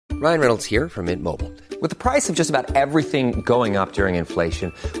Ryan Reynolds here from Mint Mobile. With the price of just about everything going up during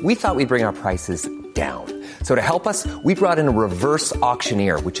inflation, we thought we'd bring our prices down. So to help us, we brought in a reverse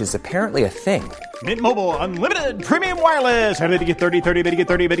auctioneer, which is apparently a thing. Mint Mobile Unlimited Premium Wireless. How to get 30, 30, bit to get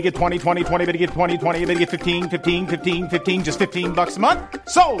 30, bit to get 20, 20, 20, bit to get 20, 20, bit to get 15, 15, 15, 15, just $15 a month?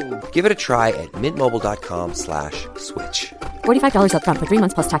 Sold! Give it a try at mintmobile.com/switch. $45 up front for 3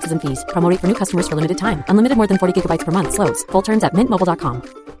 months plus taxes and fees. Promo rate for new customers for limited time. Unlimited more than 40 gigabytes per month. Slows full terms at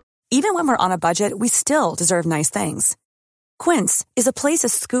mintmobile.com. Even when we're on a budget, we still deserve nice things. Quince is a place to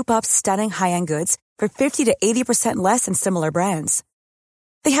scoop up stunning high-end goods for 50 to 80% less than similar brands.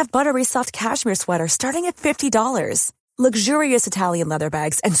 They have buttery soft cashmere sweaters starting at $50, luxurious Italian leather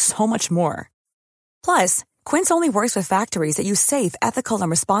bags, and so much more. Plus, Quince only works with factories that use safe, ethical, and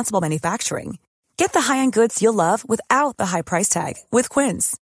responsible manufacturing. Get the high-end goods you'll love without the high price tag with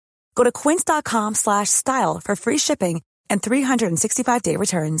Quince. Go to quince.com/style for free shipping and 365-day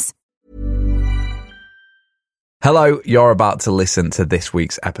returns. Hello, you're about to listen to this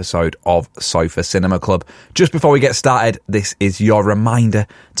week's episode of Sofa Cinema Club. Just before we get started, this is your reminder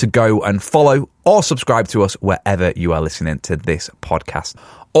to go and follow or subscribe to us wherever you are listening to this podcast.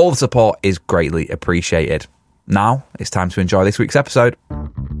 All the support is greatly appreciated. Now, it's time to enjoy this week's episode.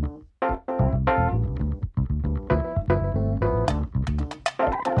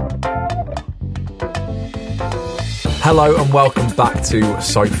 Hello and welcome back to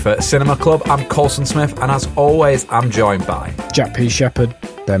Sofa Cinema Club. I'm Colson Smith and as always I'm joined by Jack P. Shepherd.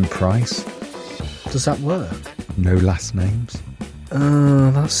 Ben Price. Does that work? No last names. Oh,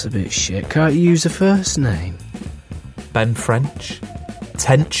 that's a bit shit. Can't you use a first name? Ben French.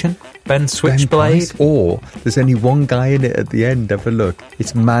 Tension. Ben Switchblade. Ben or there's only one guy in it at the end. Have a look.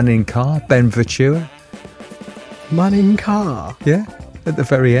 It's Man in Car. Ben Ventura. Man in Car? Yeah. At the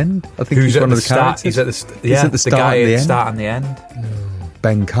very end, I think Who's he's one of the start? characters. He's at the start. Yeah, he's at the start guy and the at the end. start and the end.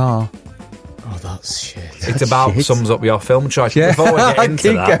 Ben Carr. Oh, that's shit. It about shit. sums up your film choice. Yeah, Before we get into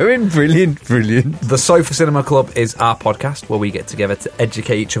keep that, going. Brilliant. The Sofa Cinema Club is our podcast where we get together to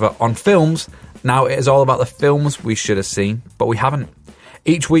educate each other on films. Now, it is all about the films we should have seen, but we haven't.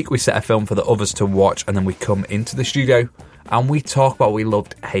 Each week we set a film for the others to watch, and then we come into the studio and we talk about what we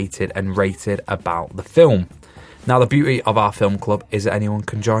loved, hated, and rated about the film. Now, the beauty of our film club is that anyone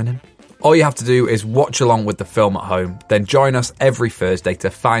can join in. All you have to do is watch along with the film at home, then join us every Thursday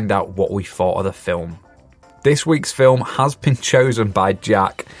to find out what we thought of the film. This week's film has been chosen by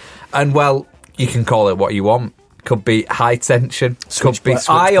Jack, and well, you can call it what you want. Could be High Tension, could be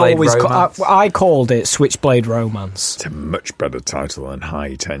Switchblade Romance. I called it Switchblade Romance. It's a much better title than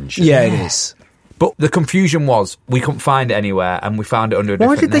High Tension. Yeah, it is. But the confusion was, we couldn't find it anywhere, and we found it under a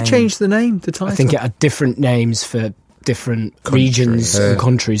different name. Why did they change the name, the title? I think it had different names for different regions and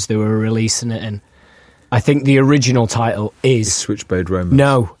countries they were releasing it in. I think the original title is Switchblade Romance.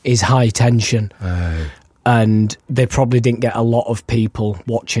 No, is High Tension. And they probably didn't get a lot of people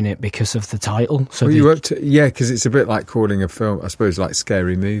watching it because of the title. So because it's a bit like calling a film, I suppose, like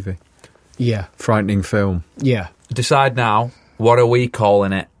Scary Movie. Yeah. Frightening film. Yeah. Decide now, what are we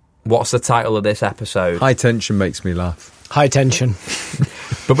calling it? What's the title of this episode? High Tension makes me laugh. High Tension.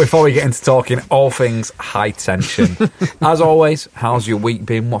 But before we get into talking all things high tension, as always, how's your week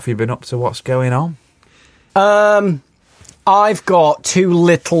been? What have you been up to? What's going on? I've got two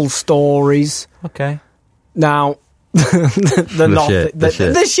little stories. Okay. Now, they're not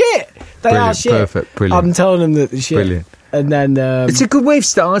the shit. They are shit. Perfect. Brilliant. I'm telling them that the shit. Brilliant. And then it's a good way of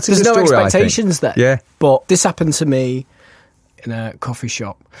starting. There's the no story, expectations there. Yeah. But this happened to me in a coffee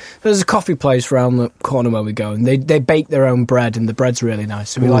shop. There's a coffee place around the corner where we go, and they bake their own bread, and the bread's really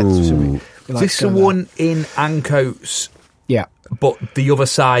nice. So we like. This the one in Ancoats? Yeah. But the other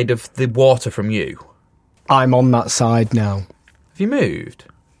side of the water from you. I'm on that side now. Have you moved?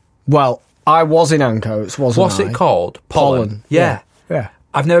 Well, I was in Ancoats, wasn't I? What's it called? Pollen. Yeah.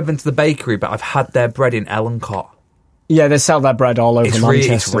 I've never been to the bakery, but I've had their bread in Ellencott. Yeah, they sell their bread all over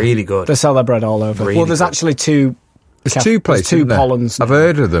Manchester. It's really good. They sell their bread all over. Really well, there's actually two. There's two places. There's two Pollens. I've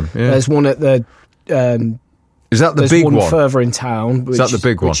heard of them. Yeah. There's one at the. Is that the big one? There's one further in town. Is that the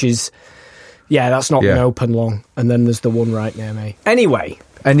big one? Which is. Yeah, that's not been open long. And then there's the one right near me. Anyway.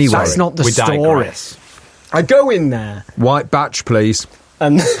 That's not the story. Digress. I go in there. White batch, please.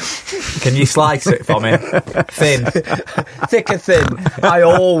 And can you slice it for me? Thin. Thick or thin. I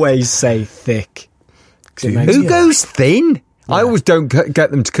always say thick. Who goes thin? Yeah. I always don't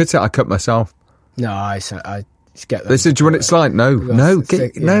get them to cut it. I cut myself. No, I get them. They said, do you want it slight? No.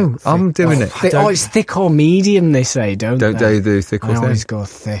 I'm doing it. It's thick or medium, they say, don't they? Don't they do thick or thin? I always go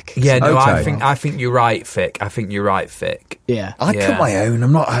thick. Yeah, no, okay. I think you're right, thick. I think you're right, thick. Yeah. I cut my own.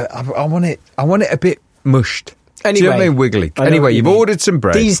 I'm not. I want it a bit mushed. Anyway, Do you know what I mean? Wiggly. I know Anyway, what you you've mean. ordered some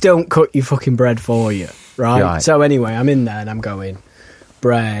bread. These don't cut your fucking bread for you, right? Right. So anyway, I'm in there and I'm going,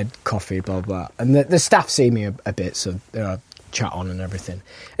 bread, coffee, blah, blah. And the staff see me a bit, so they're chat on and everything.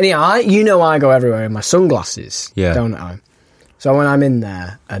 Anyhow, I go everywhere in my sunglasses, don't I? So when I'm in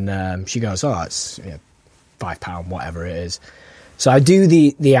there and she goes, oh, it's £5, whatever it is. So I do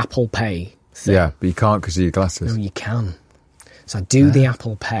the Apple Pay thing. Yeah, but you can't because of your glasses. No, you can. So I do the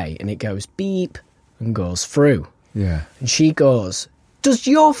Apple Pay and it goes beep and goes through. Yeah. And she goes, does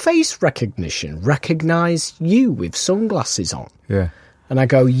your face recognition recognise you with sunglasses on? Yeah. And I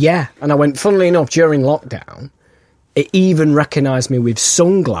go, yeah. And I went, funnily enough, during lockdown, it even recognised me with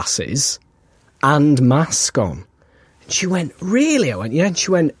sunglasses and mask on. And she went, really? I went, yeah. And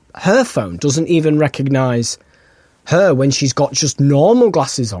she went, her phone doesn't even recognise her when she's got just normal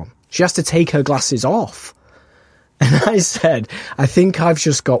glasses on. She has to take her glasses off. And I said, I think I've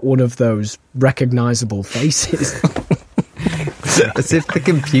just got one of those recognisable faces. As if the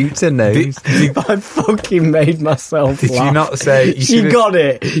computer knows. I fucking made myself Did laugh. you not say... She got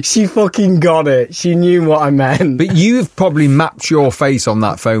it. She fucking got it. She knew what I meant. But you've probably mapped your face on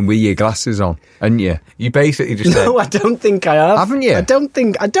that phone with your glasses on, haven't you? You basically just said... No, I don't think I have. Haven't you? I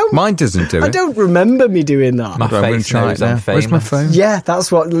don't. Mine doesn't do it. I don't remember me doing that. My I'm gonna face try knows it now. I'm famous. Where's my phone? Yeah,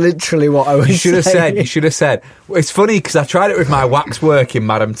 that's literally what I was You should have saying. said. You should have said. Well, it's funny because I tried it with my waxwork in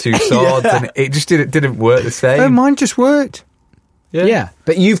Madame Tussauds, Yeah. and it just didn't work the same. Oh, mine just worked. Yeah,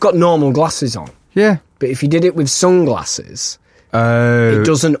 but you've got normal glasses on. Yeah. But if you did it with sunglasses, Oh. it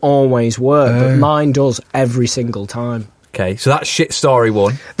doesn't always work. But mine does every single time. Okay, so that's shit story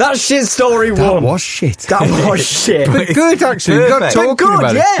one. That shit story That one. was shit. That was shit. But good, actually. We've got Perfect. talking Good,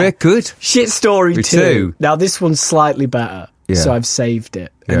 about yeah. it. They're good. Shit story Me 2. too. Now this one's slightly better, Yeah. so I've saved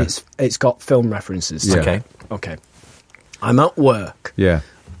it, and Yeah. it's got film references. To Yeah. it. Okay. I'm at work Yeah.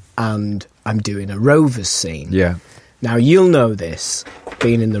 and I'm doing a Rovers scene. Yeah. Now you'll know this,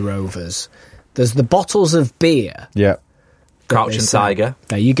 being in the Rovers. There's the bottles of beer. Yeah. that Crouching they sell. Tiger.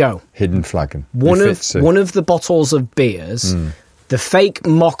 There you go. Hidden flagon. One Befits of the bottles of beers, the fake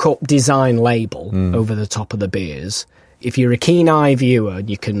mock-up design label over the top of the beers. If you're a keen-eye viewer,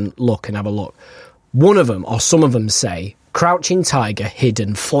 you can look and have a look. One of them, or some of them, say Crouching Tiger,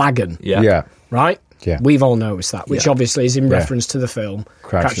 Hidden Flagon. Yeah. Yeah. Right? Yeah. We've all noticed that, which Yeah. obviously is in Yeah. reference to the film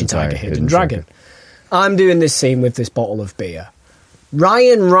Crouching Tiger, Hidden Dragon. I'm doing this scene with this bottle of beer.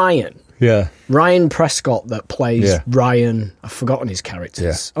 Ryan Yeah. Ryan Prescott that plays Yeah. Ryan, I've forgotten his characters.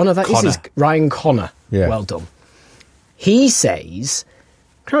 Yeah. Oh no, that is his, Connor. Ryan Connor. Yeah. Well done. He says,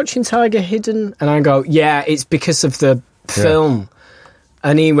 Crouching Tiger, Hidden, and I go, yeah, it's because of the film.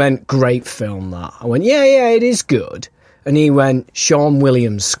 And he went, great film that. I went, yeah, it is good. And he went, Sean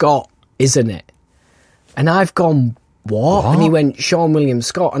William Scott, isn't it? And I've gone, what? And he went, Sean William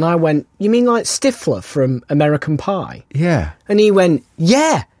Scott. And I went, you mean like Stifler from American Pie? Yeah. And he went,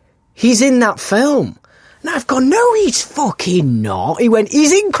 yeah, he's in that film. And I've gone, no, he's fucking not. He went,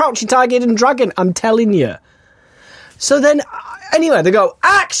 he's in Crouching Tiger, Hidden Dragon, I'm telling you. So then, anyway, they go,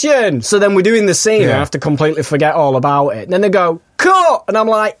 action! So then we're doing the scene, Yeah. I have to completely forget all about it. And then they go, cut! And I'm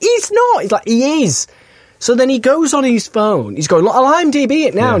like, he's not! He's like, he is! So then he goes on his phone, he's going, look, I'll IMDb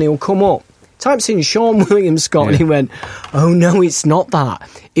it now, Yeah. and he'll come up. Types in Sean William Scott, and he went, oh no, it's not that.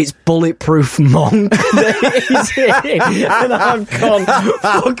 It's Bulletproof Monk that he's in. And I've gone,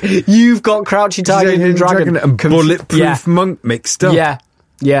 fuck, you've got Crouching Tiger, Hidden Dragon. and Bulletproof Yeah. Monk mixed up.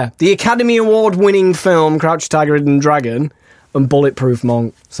 Yeah. The Academy Award winning film, Crouching Tiger, Hidden Dragon, and Bulletproof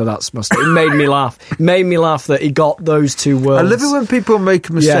Monk. So that's it made me laugh. It made me laugh that he got those two words. I love it when people make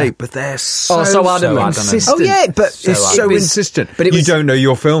a mistake, Yeah. but they're so, so adamant. insistent. Oh, yeah, but it's so insistent. But it you was- don't know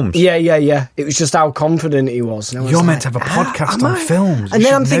your films. Yeah. It was just how confident he was. And I was You're like, meant to have a podcast am on I? films. And You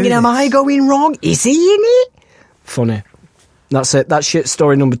then I'm should thinking, know am I this. going wrong? Is he in it? Funny. That's it. That's shit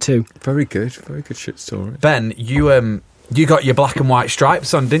story number 2. Very good. Very good shit story. Ben, you got your black and white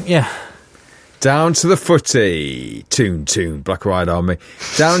stripes on, didn't you? Down to the footy. Toon, Black and White Army.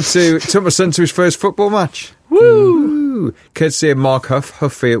 Took my son to his first football match. Woo! Courtesy of Mark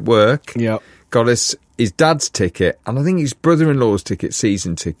Huffy at work. Yep. Got his dad's ticket, and I think his brother-in-law's ticket,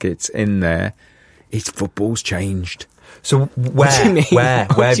 season tickets in there. His football's changed. So What do you mean? where?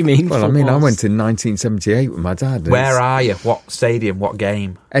 What do you mean? Well, I mean, I footballs? went in 1978 with my dad. Where are you? What stadium? What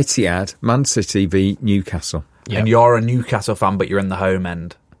game? Etihad, Man City v Newcastle. And you're a Newcastle fan, but you're in the home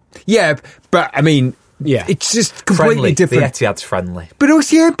end. Yeah, but I mean, Yeah. it's just completely Friendly. different. The Etihad's friendly. But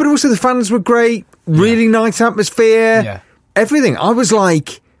also the fans were great. Really nice atmosphere. Yeah. Everything. I was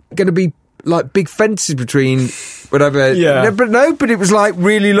like going to be like big fences between whatever. Yeah. But it was like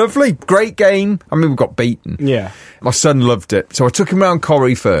really lovely. Great game. I mean, we got beaten. Yeah. My son loved it. So I took him round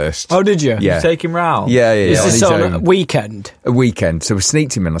Corrie first. Oh, did you? Yeah. You take him round? Yeah. Is this his on own. a weekend? A weekend. So we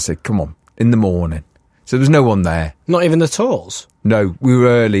sneaked him in. I said, come on, in the morning. So there was no one there. Not even the tours? No, we were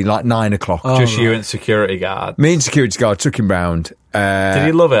early, like 9 o'clock. Just you and security guard. Me and security guard took him round. Did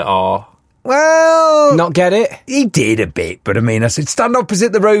he love it or? Well, Not get it? he did a bit, but I mean, I said, stand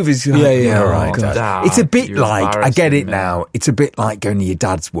opposite the Rovers. He's like, Yeah, all right. God. Dad, It's a bit you're like, I get it embarrassing me. now, it's a bit like going to your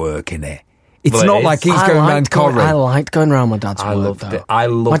dad's work, innit? It's Well, it not is. like he's I going liked round Corrie. I liked going around my dad's I work, loved though. it. I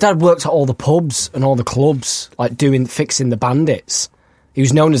loved My dad worked at all the pubs and all the clubs, like fixing the bandits. He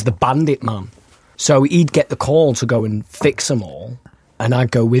was known as the bandit man. So he'd get the call to go and fix them all, and I'd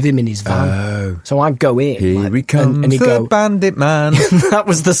go with him in his van. Oh. So I'd go in. Here like, he comes, and he'd the go, bandit man, that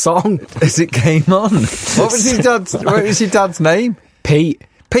was the song. as it came on. What was your dad's name? Pete.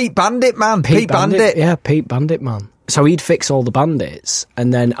 Pete Bandit Man. Pete Bandit. Yeah, Pete Bandit man. So he'd fix all the bandits,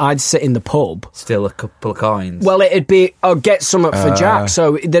 and then I'd sit in the pub. Still a couple of coins. Well, it'd be, I'll get something for Jack.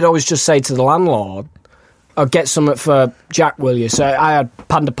 So they'd always just say to the landlord, I'll get something for Jack, will you? So I had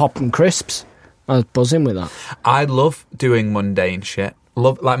Panda Pop and crisps. I was buzzing with that. I love doing mundane shit.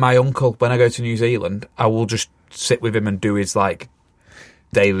 Like my uncle, when I go to New Zealand, I will just sit with him and do his like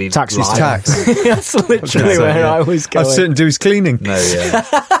daily Tax life. Tax. That's literally where I was I'd going. sit and do his cleaning. No, yeah.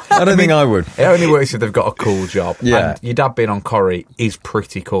 I don't think I would. It only works if they've got a cool job. Yeah. And your dad being on Corrie is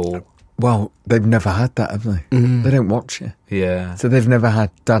pretty cool. Well, they've never had that, have they? Mm-hmm. They don't watch it. Yeah. So they've never had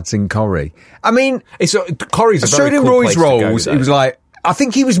dads in Corrie. I mean, It's Corrie's a I very showed him cool Roy's place to go, roles. though. It was like, I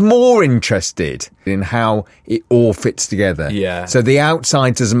think he was more interested in how it all fits together. Yeah. So the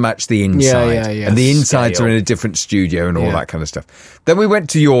outside doesn't match the inside. yeah. And the insides Scale. are in a different studio and all Yeah. that kind of stuff. Then we went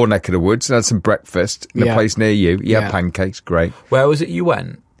to your neck of the woods and had some breakfast in a Yeah. place near you. You had Yeah. pancakes, great. Where was it you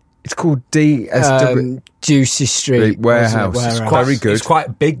went? It's called DSW. Juicy Street Warehouse. wasn't it? It's Warehouse. very good. It's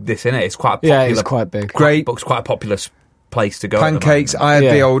quite big, this, isn't it? It's quite a popular. Yeah, it's quite big. Great. It's quite a popular place to go. at the Pancakes. moment. I had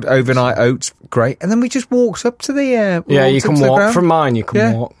the Yeah. old overnight oats, great. And then we just walked up to the Yeah, you walked can up to the walk. ground. From mine, you can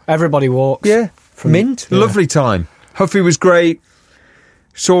Yeah. walk. Everybody walks. Yeah, mint, yeah. lovely time. Huffy was great.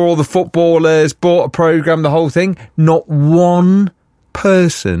 Saw all the footballers, bought a programme, the whole thing. Not one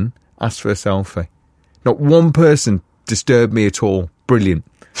person asked for a selfie. Not one person disturbed me at all. Brilliant.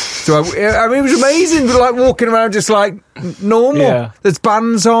 So I mean, it was amazing. We're like walking around just like normal. Yeah. There's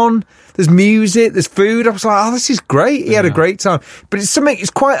bands on, there's music, there's food. I was like, oh, this is great. He had a great time. But it's something. It's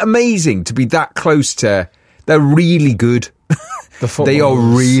quite amazing to be that close to. They're really good. The They are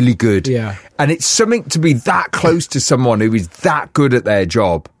footballers. really good. Yeah. And it's something to be that close to someone who is that good at their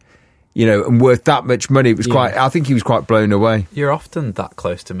job, you know, and worth that much money. It was quite, I think he was quite blown away. You're often that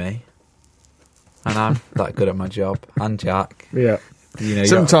close to me, and I'm that good at my job. And Jack, Yeah. you know,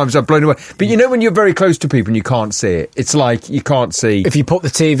 Sometimes I'm blown away. But you know, when you're very close to people and you can't see it, it's like you can't see. If you put the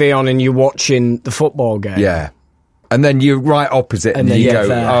TV on and you're watching the football game. Yeah. And then you're right opposite and And then you you go,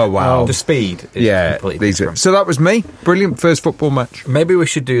 get there. oh, wow. the speed is Yeah. completely different. So that was me. Brilliant first football match. Maybe we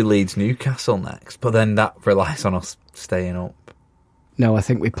should do Leeds Newcastle next, but then that relies on us staying up. No, I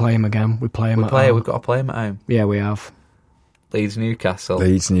think we play him again. We play him at home. We've got to play them at home. Yeah, we have. Leeds Newcastle.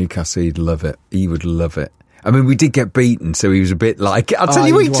 Leeds Newcastle, he'd love it. He would love it. I mean, we did get beaten, so he was a bit like... I'll tell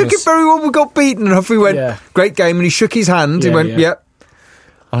you what, he took it very well. We got beaten, and off we went. Yeah. Great game, and he shook his hand. He Yeah, went, yeah. yep.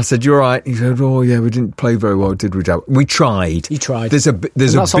 I said, you're right. He said, oh, yeah, we didn't play very well, did we, Dad? We tried. You tried. There's a And big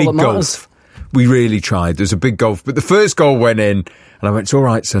that's all that matters. gulf. We really tried. There's a big gulf. But the first goal went in, and I went, it's all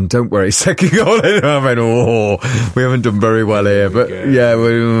right, son, don't worry. Second goal in, I went, oh, we haven't done very well here. But, yeah,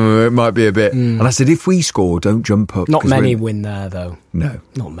 it might be a bit. And I said, if we score, don't jump up. Not 'cause many we're- win there, though. No.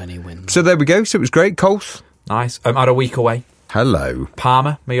 Not many win. So there we go. So it was great. Coles. Nice. I had a week away. Hello.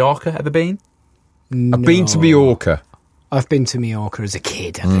 Palma, Mallorca. Ever been? I've been to Mallorca. I've been to Mallorca as a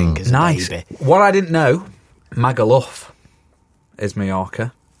kid, I think, as a Nice. baby. What I didn't know, Magaluf is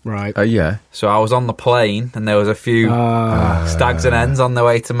Mallorca. Right. Yeah. So I was on the plane, and there was a few stags and hens on the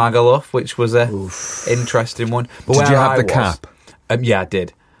way to Magaluf, which was a interesting one. But Did you where have I the was- cap? Yeah, I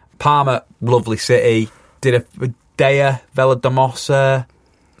did. Palma, lovely city. Did a day Villadomosa.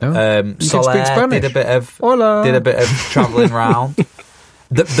 Oh. You did Soler, speak Spanish? did a Hola. bit of travelling around.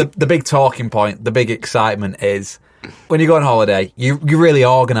 The big talking point, the big excitement is when you go on holiday. You're really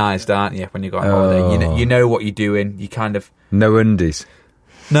organised, aren't you? When you go on holiday, you know what you're doing. You kind of No undies.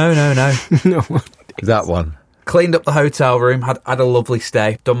 no. That one. Cleaned up the hotel room. Had a lovely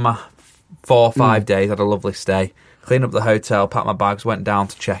stay. Done my 4 or 5 days. Had a lovely stay. Cleaned up the hotel. Packed my bags. Went down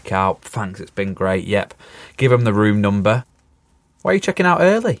to check out. Thanks, it's been great. Yep. Give them the room number. Why are you checking out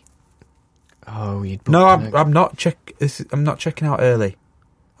early? Oh, you'd No, booked it. I'm not checking out early.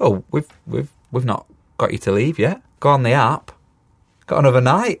 Oh, we've not got you to leave yet. Go on the app. Got another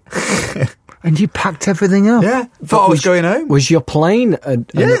night. And you packed everything up? Yeah. Thought I was going home. Was your plane?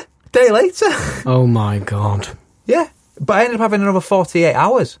 Day later. Oh my God. Yeah. But I ended up having another 48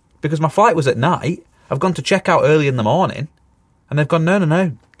 hours because my flight was at night. I've gone to check out early in the morning and they've gone,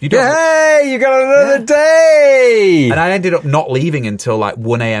 no. You don't. Hey, you got another day! And I ended up not leaving until like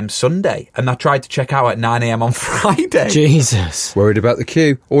 1 a.m. Sunday. And I tried to check out at 9 a.m. on Friday. Jesus. Worried about the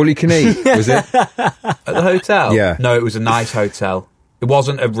queue. All you can eat, was it? At the hotel? Yeah. No, it was a nice hotel. It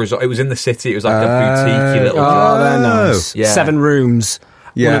wasn't a resort. It was in the city. It was like a boutique little Oh, they're nice. Yeah. 7 rooms.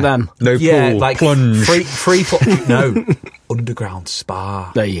 Yeah. One of them. No pool, like plunge. Free no, underground spa.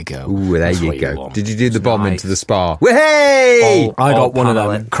 There you go. Ooh, there That's you what go. want. Did you do the bomb nice. into the spa? Hey! I All got one of them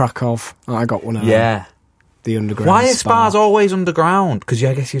paneling. in Krakow. I got one of them. Yeah. The underground Why are spa. spas always underground? Because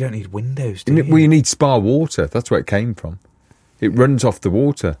I guess you don't need windows, do you? Well, you need spa water. That's where it came from. It runs off the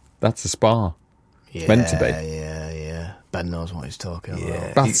water. That's a spa. Yeah, meant to be. Yeah. Ben knows what he's talking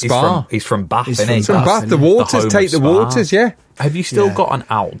about. Bath spa. He's from Bath, He's isn't from he? From Bath, the The waters, home take of the spa. waters, yeah. Have you still Yeah. got an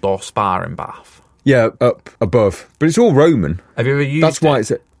outdoor spa in Bath? Yeah, up above. But it's all Roman. Have you ever used That's why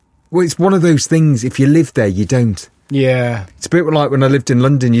it? it's one of those things, if you live there, you don't. Yeah. It's a bit like when I lived in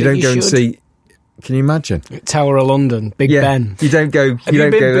London, you But don't you go and should. see... Can you imagine? Tower of London. Big Yeah, Ben. you don't go. Have you you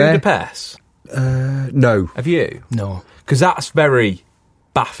don't been go there. Budapest? No, Have you? No. Because that's very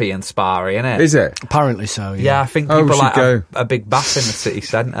Bathy and sparry, isn't it? is it? Apparently so, Yeah, I think Oh, we people should like go. a big bath in the city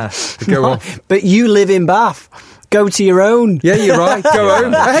centre. Go off. But you live in Bath. Go to your own. Yeah, you're right. Go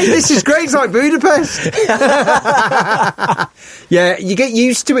home. Hey, this is great. It's like Budapest. Yeah, you get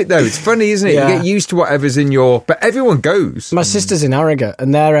used to it though. It's funny, isn't it? Yeah. You get used to whatever's in your. But everyone goes. My sister's in Harrogate,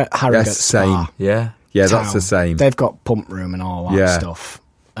 and they're at Harrogate That's the Spa. same. Yeah. Yeah, that's Town. the same. They've got pump room and all that Yeah. stuff.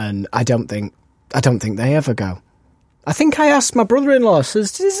 And I don't think they ever go. I think I asked my brother-in-law,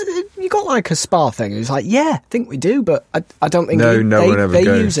 says, you got like a spa thing? He was like, yeah, I think we do, but I don't think No, no they, one ever they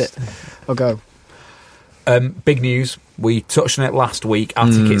goes. use it. Or go. Big news. We touched on it last week. Our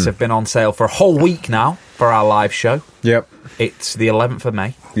tickets have been on sale for a whole week now for our live show. Yep. It's the 11th of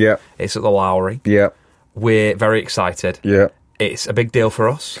May. Yep. It's at the Lowry. Yep. We're very excited. Yep. It's a big deal for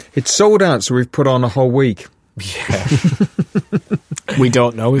us. It's sold out, so we've put on a whole week. Yeah. We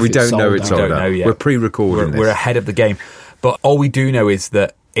don't know if We it's don't know sold it's out. sold Don't out. know yet. We're pre-recording We're this. ahead of the game. But all we do know is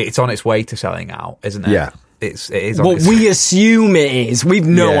that it's on its way to selling out, isn't it? Yeah. It is on What its we assume it is. We've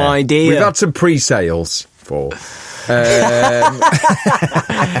no Yeah. idea. We've had some pre-sales for.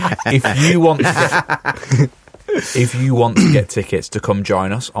 if you want to get tickets to come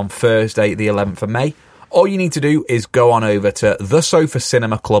join us on Thursday the 11th of May, all you need to do is go on over to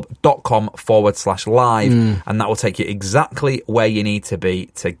thesofacinemaclub.com/live and that will take you exactly where you need to be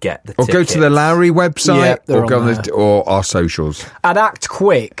to get the Or tickets. go to the Lowry Yeah, website, they're or go on on there. or our socials. I'd act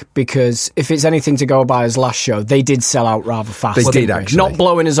quick because if it's anything to go by as last show, they did sell out rather fast. They didn't did, they? actually. Not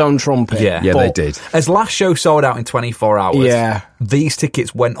blowing his own trumpet. Yeah. Yeah, they but did. As last show sold out in 24 hours, Yeah. these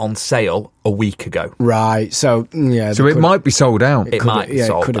tickets went on sale a week ago. Right. So, yeah. So they it could- might be sold out. It might be yeah,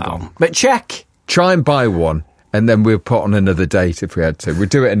 sold it could have out. gone. But check. Try and buy one, and then we'll put on another date if we had to. We'd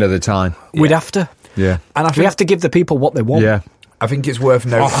do it another time. We'd have to. Yeah. And I We think, have to give the people what they want. Yeah. I think it's worth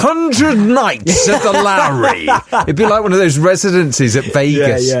noting. 100 nights at the Lowry. It'd be like one of those residencies at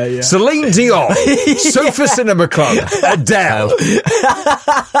Vegas. yeah. Celine Dion, Sofa Cinema Club, Adele,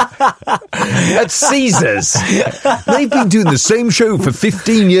 at Caesars. They've been doing the same show for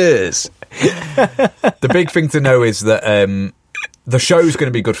 15 years. The big thing to know is that the show's going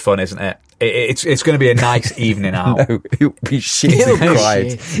to be good fun, isn't it? It's going to be a nice evening out. No, it would be shit It'll and be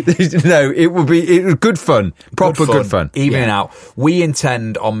quiet. No, it would be good fun. Proper good fun. Evening out. We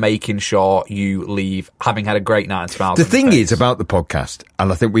intend on making sure you leave having had a great night and smiles The on your thing face. is about the podcast,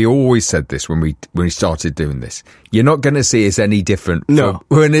 and I think we always said this when we started doing this, you're not going to see us any different No.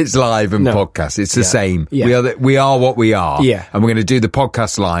 from when it's live and No. podcast. It's the same. Yeah. We are what we are. Yeah. And we're going to do the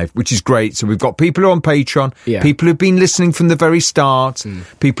podcast live, which is great. So we've got people who are on Patreon, Yeah. people who've been listening from the very start,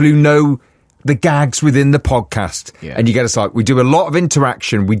 people who know the gags within the podcast. Yeah. And you get us like, we do a lot of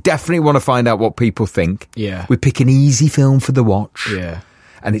interaction. We definitely want to find out what people think. Yeah. We pick an easy film for the watch. Yeah.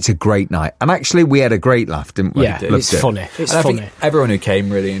 And it's a great night. And actually, we had a great laugh, didn't we? Yeah, Loved it's it. funny. It's And I funny. think everyone who came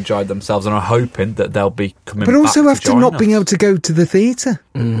really enjoyed themselves, and I'm hoping that they'll be coming But also back after to join not us. being able to go to the theatre.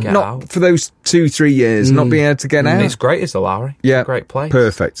 Get Not out. for those 2-3 years, not being able to get out. It's great, it's the Lowry. Yeah. Great place.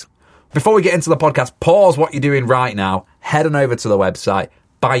 Perfect. Before we get into the podcast, pause what you're doing right now. Head on over to the website,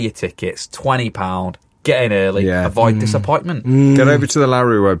 buy your tickets, £20, get in early, Yeah. avoid disappointment. Get over to the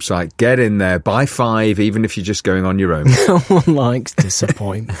Lowry website, get in there, buy 5, even if you're just going on your own. No one likes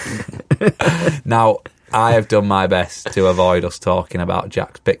disappointment. Now, I have done my best to avoid us talking about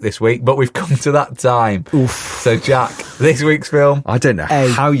Jack's pick this week, but we've come to that time. Oof. So, Jack, this week's film. I don't know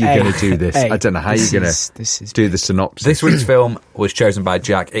how you're going to do this. I don't know how you're going to do the synopsis. This week's film was chosen by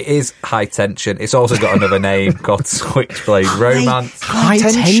Jack. It is High Tension. It's also got another name called Switchblade Romance. High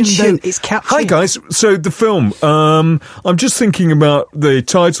tension. It's catchy. Hi guys, so the film, I'm just thinking about the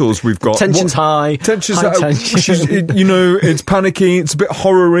titles we've got. Tension's high. Tension's High high. tension. It's panicky, it's a bit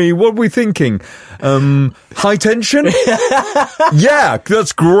horror-y. What are we thinking? High tension? Yeah,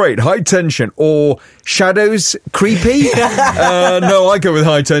 that's great. High tension. Or shadows creepy? No, I go with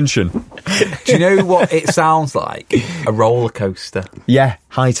high tension. Do you know what it sounds like? A roller coaster. Yeah,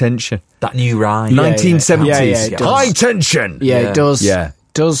 high tension. That new ride. 1970s. Yeah, it does. High tension. Yeah, it does. Yeah.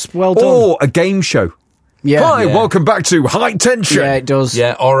 Does well done. Or a game show. Yeah. Hi, Yeah. welcome back to High Tension. Yeah, it does.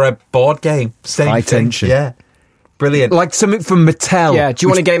 Yeah, or a board game. Same High thing. tension. Yeah. Brilliant. Like something from Mattel. Yeah. Do you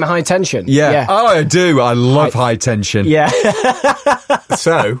want a game of high tension? Yeah. Oh, I do. I love high tension. Yeah.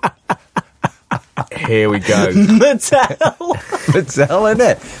 So, here we go. Mattel. Mattel,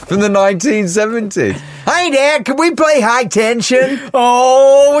 innit? From the 1970s. Hey there, can we play High Tension?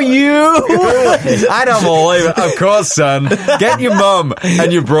 Oh, you. I don't believe it. Of course, son. Get your mum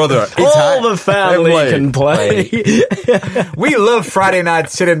and your brother. It's All the family can play. We love Friday night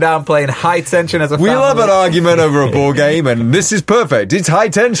sitting down playing High Tension as a We family. love an argument over a board game, and this is perfect. It's High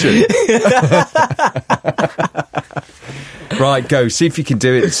Tension. Right, go. See if you can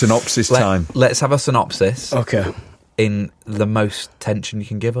do it. Synopsis time. Let's have a synopsis Okay. in the most tension you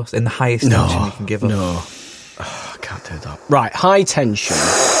can give us, in the highest tension you can give us. No. I can't do that. Right, high tension.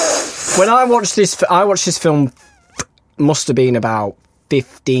 When I watched this film, must have been about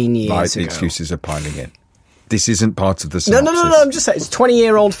 15 years Right, the ago. excuses are piling in. This isn't part of the No, synopsis. I'm just saying, it's a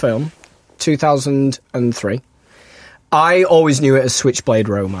 20-year-old film, 2003. I always knew it as Switchblade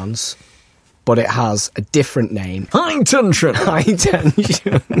Romance, but it has a different name. High Tension. High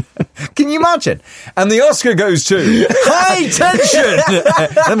Tension. Can you imagine? And the Oscar goes to High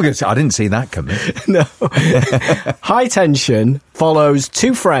Tension. Then we go, I didn't see that coming. No. High Tension follows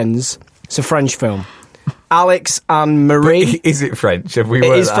two friends. It's a French film. Alex and Marie. Is it French? Have we It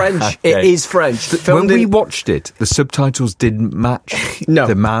worked is that? French. Okay. It is French. When Filmed we in- watched it, the subtitles didn't match No.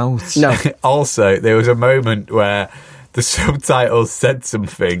 the mouths. No. Also, there was a moment where the subtitles said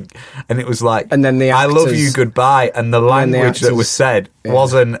something, and it was like, And then the "I love actors- you, goodbye," and the And then the language that actors- was said yeah.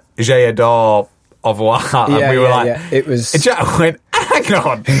 wasn't "J'ai adore au revoir," and Yeah, we were yeah, like, yeah. It was- And Jack went, "Hang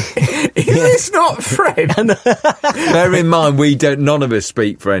on, is this not French?" Bear in mind, none of us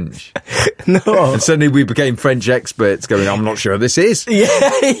speak French. No. And suddenly we became French experts going, I'm not sure this is. Yeah.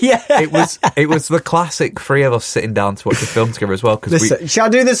 It was the classic three of us sitting down to watch a film together as well. Because Listen, shall I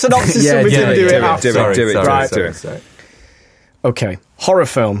do the synopsis Yeah, and we do can it, do do it it, after? do it, do it, Right. do it. Sorry. Okay. Horror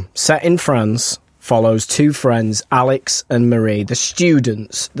film set in France follows two friends, Alex and Marie, the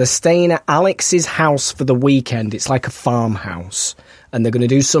students. They're staying at Alex's house for the weekend. It's like a farmhouse. And they're going to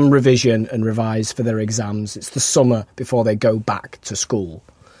do some revision and revise for their exams. It's the summer before they go back to school.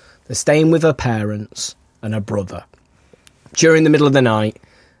 They're staying with her parents and her brother. During the middle of the night,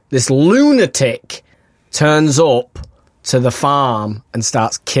 this lunatic turns up to the farm and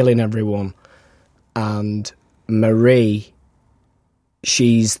starts killing everyone. And Marie,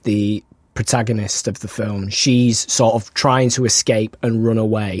 she's the protagonist of the film. She's sort of trying to escape and run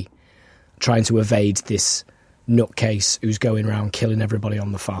away, trying to evade this nutcase who's going around killing everybody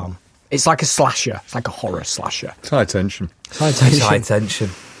on the farm. It's like a slasher. It's like a horror slasher. It's High Tension. High It's High Tension.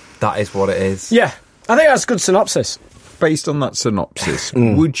 That is what it is. Yeah, I think that's a good synopsis. Based on that synopsis,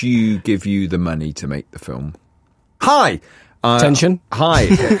 would you give you the money to make the film? High Tension?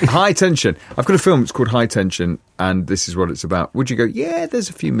 High Tension. I've got a film, it's called High Tension, and this is what it's about. Would you go, yeah, there's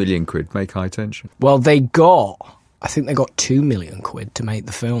a few million quid, make High Tension? Well, I think they got 2 million quid to make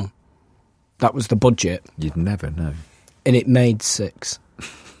the film. That was the budget, You'd never know. and it made 6.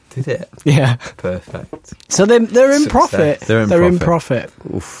 Did it? Yeah. Perfect. So they're in Success. profit. They're in profit.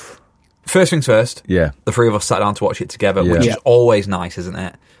 First things first. Yeah. The three of us sat down to watch it together, Yeah. which Yeah. is always nice, isn't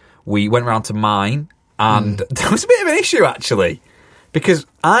it? We went round to mine, and there was a bit of an issue, actually, because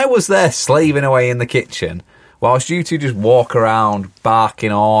I was there slaving away in the kitchen whilst you two just walk around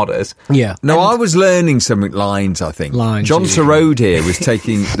barking orders. Yeah. No, I was learning something, lines, I think. Lines, John yeah. Sarode here was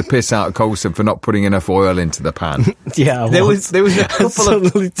taking the piss out of Colson for not putting enough oil into the pan. Yeah. There was a couple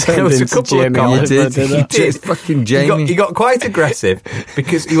Suddenly of turned there was a into couple Jamie of Oliver, comments. You did. didn't I? You did. Fucking Jamie. He got quite aggressive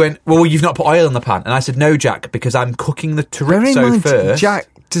because he went, "Well, you've not put oil in the pan," and I said, "No, Jack, because I'm cooking the Bear in chorizo mind, first." Jack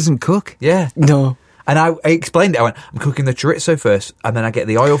doesn't cook. Yeah. No. And I explained it. I went, I'm cooking the chorizo first, and then I get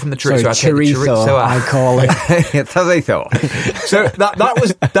the oil from the chorizo. So I take the chorizo out. I call it. That's how they thought. So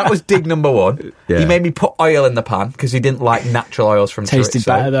that was dig number one. Yeah. He made me put oil in the pan because he didn't like natural oils from Tasted chorizo.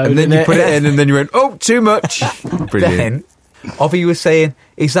 better though. And then didn't you it? put it in, and then you went, oh, too much. Brilliant. Then Ovie was saying,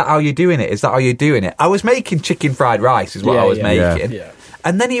 is that how you're doing it? Is that how you're doing it? I was making chicken fried rice is what Yeah, I was yeah. making. Yeah.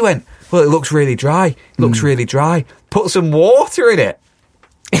 And then he went, well, it looks really dry. It looks really dry. Put some water in it.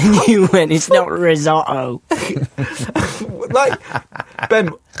 And you went, it's not risotto. Like, Ben,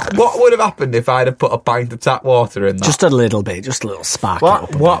 what would have happened if I'd have put a pint of tap water in that? Just a little bit, just a little sparkle.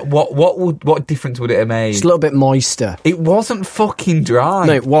 What difference would it have made? Just a little bit moister. It wasn't fucking dry.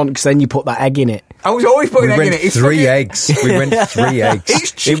 No, it won't, because then you put that egg in it. I was always putting We egg in went it. It's three fucking- eggs. We went 3 eggs.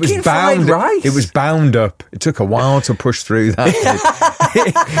 It's chicken it was bound. fried rice. It was bound up. It took a while to push through that.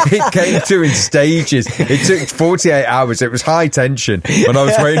 It came through in stages. It took 48 hours. It was high tension when I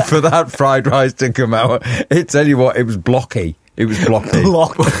was waiting for that fried rice to come out. I tell you what, it was blocky. It was blocky.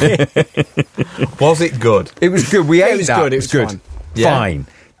 Was it good? It was good. We ate it was that. good. It was good. fine. Yeah. Fine.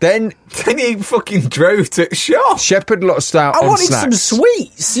 Then Then he fucking drove to shop. Shepherd lost out I on wanted snacks. some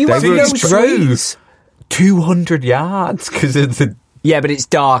sweets. You They had were no extreme. sweets. 200 yards because of the. Yeah, but it's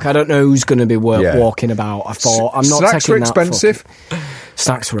dark. I don't know who's going to be Yeah. walking about. I thought I'm not Snacks taking were that expensive.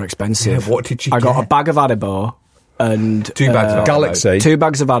 Snacks were expensive. Yeah, what did you I got get? a bag of Haribo and 2 bags of Galaxy. 2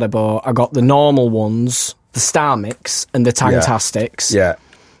 bags of Haribo. I got the normal ones, the Star Mix and the Tangtastics. Yeah.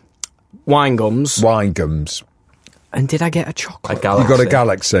 Wine gums. Wine gums. And did I get a chocolate? A Galaxy. You got a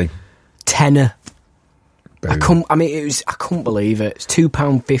Galaxy. Tenner. Boom. I couldn't believe it. It's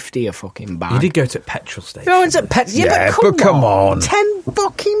 £2.50 a fucking bag. You did go to a petrol station. No, it's a pet. Yeah, Yeah, but but come on. £10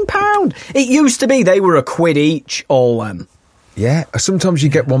 fucking pound. It used to be they were a quid each, all them. Yeah. Sometimes you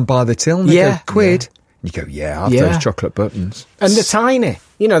get one by the till and they Yeah. go quid. You go, yeah, have Yeah. those chocolate buttons. And they're tiny.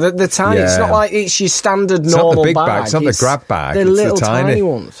 You know, they're tiny. It's Yeah. not like it's your standard It's not the normal big bag. bag, it's not the grab bag, They're it's the little tiny.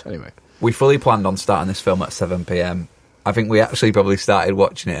 ones. Anyway. We fully planned on starting this film at 7 p.m. I think we actually probably started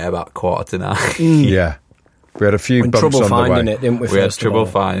watching it at about 8:45. Yeah. We had a few In bumps trouble on the finding way. it, didn't we? We had first of trouble all?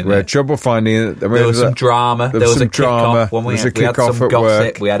 finding We it. had trouble finding it. There was some drama. There was some a drama. kick-off. When There was a we had kick-off some at gossip.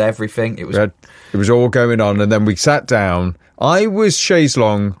 work. We had everything. It was It was all going on, and then we sat down. I was chaise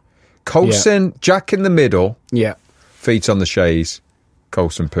long, Coulson, Jack in the middle, Yeah. feet on the chaise,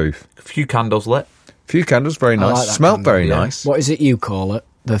 Coulson poof. a few candles lit. Few candles, very I nice. like that Smelt candle, very yeah. nice. What is it you call it?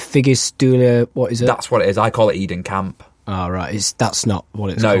 The Figistula, what is it? That's what it is. I call it Eden Camp. Oh, right. That's not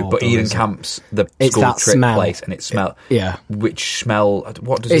what it's No, called. but though, Eden is it? Camp's the It's school that trip smell. place, and it smell. Yeah. Which smell?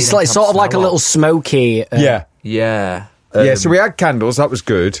 What does It's Eden like Camp sort of like a smell little smoky. Yeah. Yeah. Yeah, so we had candles, that was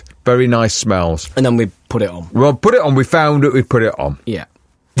good. Very nice smells. And then we put it on. Well, put it on, we found it, we put it on. Yeah.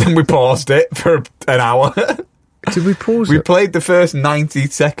 Then we paused it for an hour. Did we pause We it? played the first 90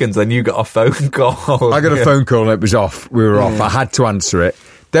 seconds, and you got a phone call. I got a phone call and it was off. We were off. I had to answer it.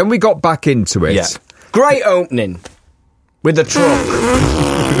 Then we got back into it. Yeah. Great opening with the truck.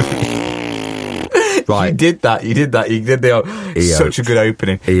 Right. You did that. You did the such a good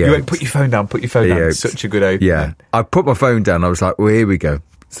opening. You went, put your phone down. Put your phone down. Eopes. Such a good opening. Yeah. I put my phone down. I was like, well, here we go.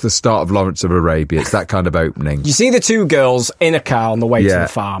 It's the start of Lawrence of Arabia. It's that kind of opening. You see the two girls in a car on the way to Yeah. the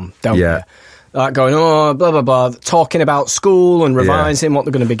farm, don't Yeah. you? Like going, oh, blah, blah, blah, talking about school and revising what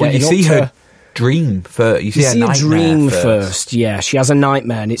they're going to be Well, getting you see up to. her dream first. You see You her see a nightmare dream first. first. Yeah, she has a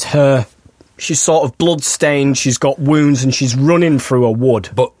nightmare, and it's her. She's sort of blood-stained, she's got wounds, and she's running through a wood.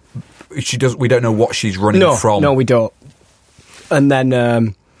 But she does. We don't know what she's running from. No, we don't. And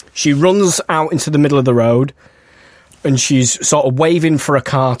then she runs out into the middle of the road, and she's sort of waving for a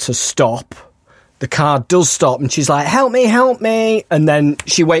car to stop. The car does stop, and she's like, help me, and then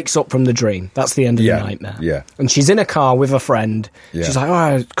she wakes up from the dream. That's the end of Yeah, the nightmare. yeah. And she's in a car with a friend. Yeah. She's like,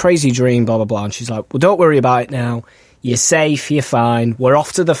 oh, crazy dream, blah, blah, blah. And she's like, well, don't worry about it now. You're safe, you're fine. We're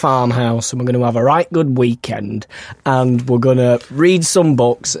off to the farmhouse, and we're going to have a right good weekend, and we're going to read some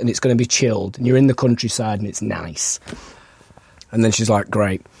books, and it's going to be chilled, and you're in the countryside, and it's nice. And then she's like,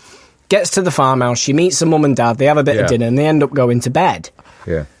 great. Gets to the farmhouse, she meets her mum and dad, they have a bit Yeah. of dinner, and they end up going to bed.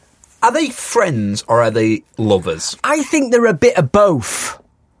 Yeah. Are they friends or are they lovers? I think they're a bit of both.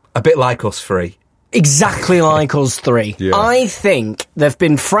 A bit like us three. Exactly like us three. Yeah. I think they've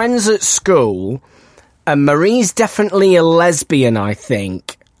been friends at school, and Marie's definitely a lesbian, I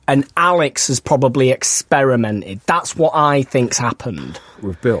think, and Alex has probably experimented. That's what I think's happened.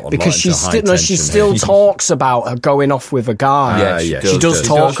 We've built a Because lot she into high still, no, she tension still here. talks about her going off with a guy. yeah, she does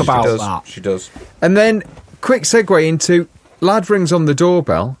talk about does. that. She does. And then, quick segue into lad rings on the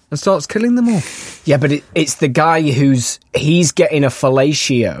doorbell and starts killing them all. Yeah, but it's the guy he's getting a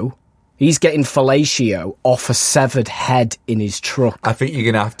fellatio. He's getting fellatio off a severed head in his truck. I think you're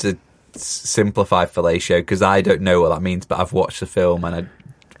going to have to simplify fellatio because I don't know what that means, but I've watched the film and I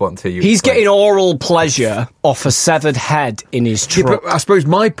want to. He's getting oral pleasure off a severed head in his Yeah, truck. but I suppose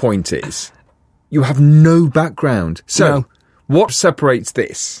my point is, you have no background. So, what separates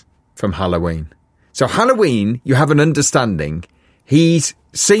this from Halloween? So, Halloween, you have an understanding. He's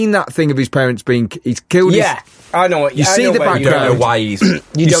seen that thing of his parents he's killed his... I know what You see the background. You don't know why he's.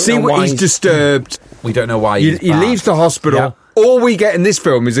 You see what he's disturbed. We don't know why He he's. bad. leaves the hospital. Yeah. All we get in this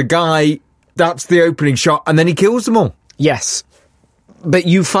film is a guy, that's the opening shot, and then he kills them all. Yes. But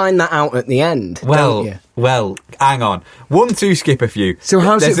you find that out at the end, don't you? Well, hang on. 1, 2, skip a few. So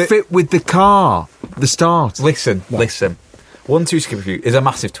how's There's it fit with the car, the start? Listen. 1, 2, skip a few. There's a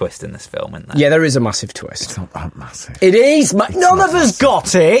massive twist in this film, isn't there? Yeah, there is a massive twist. It's not that massive. It is. None of us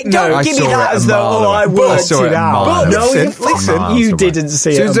got it. Don't I give me saw that it as a though, mile I away. worked I saw it it a out. mile No, away. Listen, you didn't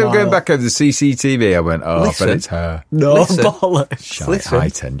see As it. soon as a I was going mile. back over the CCTV, I went, Listen. but it's her. No, Listen. bollocks. Shite, Listen. high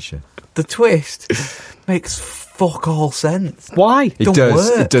tension. The twist makes fuck all sense. Why? It don't does.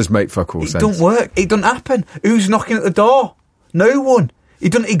 work. It does make fuck all It sense. don't work. It doesn't happen. Who's knocking at the door? No one.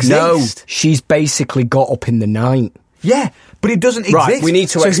 It doesn't exist. She's basically got up in the night. Yeah, but it doesn't exist. Right, we need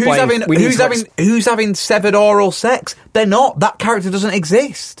to explain- Who's having severed oral sex? They're not. That character doesn't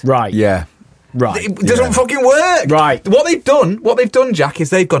exist. Right. Yeah. Right. It doesn't fucking work. Right. What they've done, Jack, is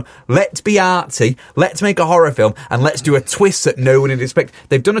they've gone, let's be artsy, let's make a horror film, and let's do a twist that no one would expect.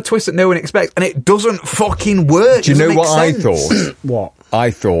 They've done a twist that no one expects, and it doesn't fucking work. Do you It know doesn't what I make sense. thought? What? I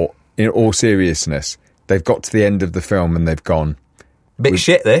thought, in all seriousness, they've got to the end of the film and they've gone, Bit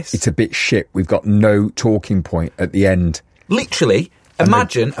shit, this. it's a bit shit. We've got no talking point at the end. Literally,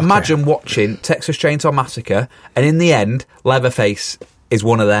 imagine watching Texas Chainsaw Massacre, and in the end, Leatherface is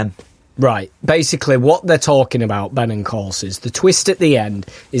one of them. Right. Basically, what they're talking about, Ben and Course, is the twist at the end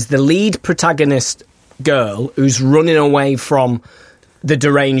is the lead protagonist girl who's running away from the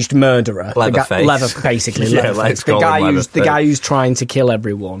deranged murderer. Leatherface. Basically, Yeah, Leatherface. let's The call guy him who's Leatherface. trying to kill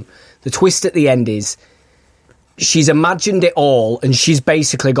everyone. The twist at the end is she's imagined it all, and she's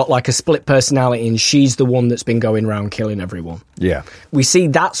basically got like a split personality, and she's the one that's been going around killing everyone. Yeah. We see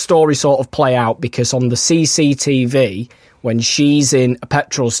that story sort of play out because on the CCTV, when she's in a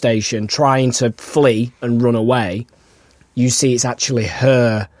petrol station trying to flee and run away, you see it's actually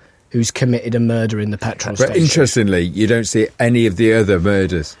her who's committed a murder in the petrol But station. interestingly, you don't see any of the other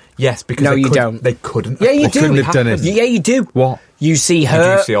murders. Yes, because No, they you couldn't- don't. They couldn't. Yeah, you have do. couldn't have possibly done it. happened. Yeah, you do. What? You see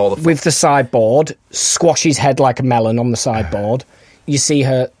her do see all the with the sideboard, squash his head like a melon on the sideboard. You see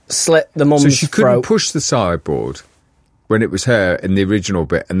her slit the mum's So she couldn't throat. push the sideboard when it was her in the original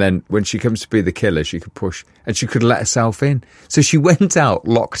bit, and then when she comes to be the killer, she could push, and she could let herself in. So she went out,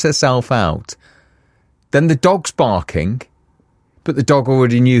 locked herself out. Then the dog's barking, but the dog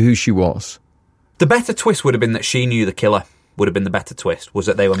already knew who she was. The better twist would have been that she knew the killer. Would have been the better twist. Was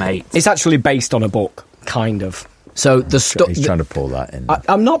that they were mates. It's actually based on a book, kind of. So the stuff. He's trying to pull that in.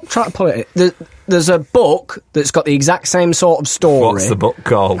 I'm not trying to pull it. There's a book that's got the exact same sort of story. What's the book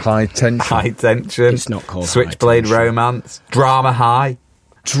called? High Tension. High Tension. It's not called Switchblade High Tension. Romance. Drama High.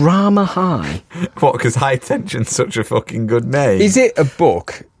 Drama High. What? Because High Tension's such a fucking good name. Is it a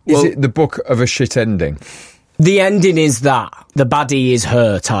book? Well- Is it the book of a shit ending? The ending is that the baddie is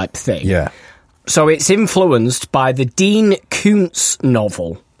her type thing. Yeah. So it's influenced by the Dean Koontz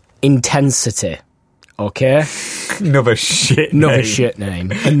novel Intensity. Okay? Another shit Another name. shit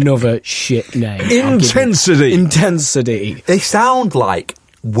name. Another shit name. I'll give you- Intensity. Intensity. They sound like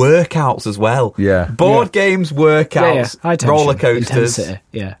workouts as well. Yeah. Board games, workouts, High tension. roller coasters. Intensity.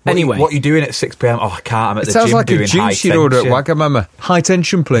 Yeah. What anyway. what are you doing at 6 p.m? Oh, I can't. I'm at It the sounds gym like doing a high juice you'd order at tension. Wagamama. High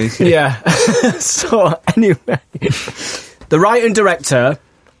tension, please. Yeah. So, anyway. The writer and director,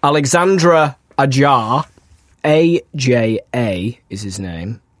 Alexandra Ajar, A-J-A is his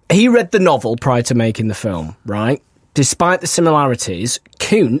name. He read the novel prior to making the film, right? Despite the similarities,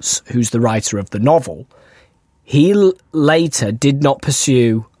 Koontz, who's the writer of the novel, he later did not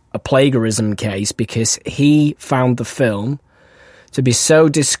pursue a plagiarism case because he found the film to be so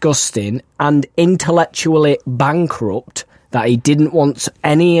disgusting and intellectually bankrupt that he didn't want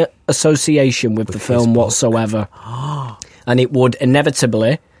any association with the film whatsoever. And it would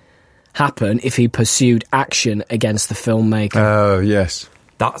inevitably happen if he pursued action against the filmmaker. Oh, yes.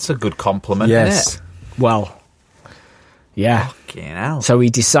 That's a good compliment, Yes. isn't Well, yeah. it? Fucking hell. So he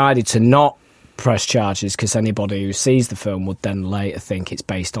decided to not press charges because anybody who sees the film would then later think it's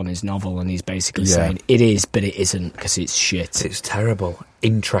based on his novel, and he's basically Yeah. saying it is, but it isn't because it's shit. It's terrible.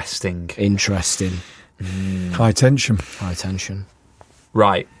 Interesting. Interesting. High tension. High tension.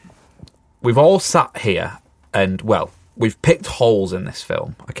 Right. We've all sat here and, well, we've picked holes in this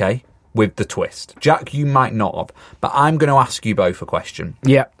film, okay? with the twist. Jack, you might not have, but I'm going to ask you both a question.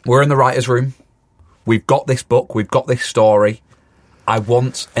 Yeah. We're in the writer's room. We've got this book. We've got this story. I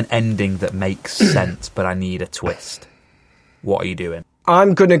want an ending that makes sense, but I need a twist. What are you doing?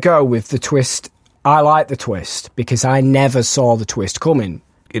 I'm going to go with the twist. I like the twist because I never saw the twist coming.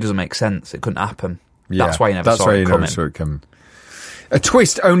 It doesn't make sense. It couldn't happen. Yeah, That's why you never saw it coming. Saw it coming. A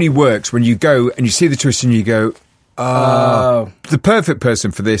twist only works when you go and you see the twist and you go, oh. The perfect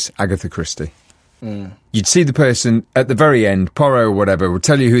person for this, Agatha Christie. You'd see the person at the very end, Poirot or whatever, will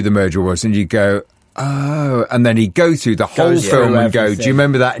tell you who the murderer was, and you go, oh. And then he'd go through the whole film and go, do you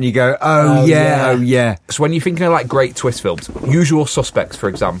remember that? And you go, oh yeah. So when you're thinking of like great twist films, Usual Suspects, for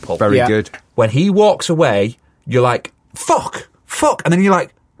example. Very good. When he walks away, you're like, fuck. And then you're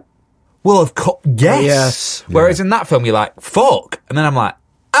like, well, of course, yes. Whereas in that film, you're like, fuck. And then I'm like,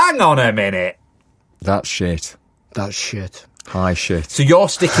 hang on a minute. That's shit. High shit. So you're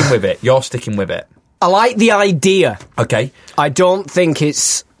sticking with it. I like the idea. Okay. I don't think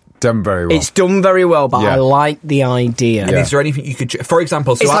it's done very well. It's done very well, but I like the idea. And is there anything you could... For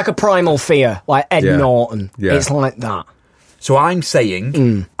example... So it's like a Primal Fear, like Ed Norton. Yeah. It's like that. So I'm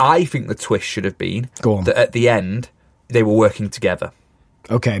saying, I think the twist should have been that at the end, they were working together.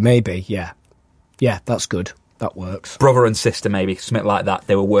 Okay, maybe, yeah. Yeah, that's good. That works. Brother and sister, maybe, something like that.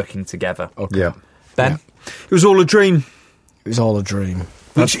 They were working together. Okay. Yeah. Ben? Yeah. It was all a dream. It was all a dream.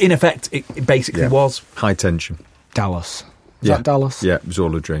 Which, in effect, it basically was. High tension. Dallas. Is that Dallas? Yeah, it was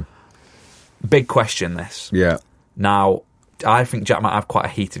all a dream. Big question, this. Yeah. Now, I think Jack might have quite a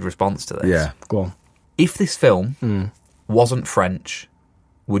heated response to this. Yeah. Go on. If this film wasn't French,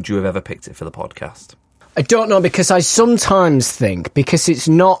 would you have ever picked it for the podcast? I don't know, because I sometimes think, because it's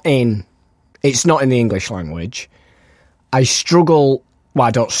not in the English language, I struggle... Well,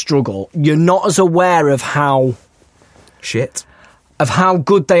 I don't struggle. You're not as aware of how... Shit. Of how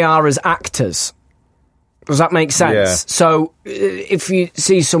good they are as actors. Does that make sense? Yeah. So, if you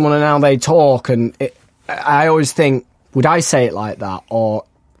see someone and how they talk, I always think, would I say it like that? Or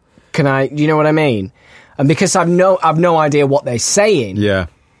can I... Do you know what I mean? And because I've no idea what they're saying... Yeah.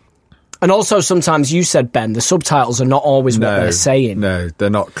 And also, sometimes you said, Ben, the subtitles are not always what they're saying. No, they're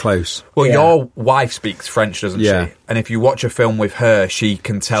not close. Well, your wife speaks French, doesn't she? And if you watch a film with her, she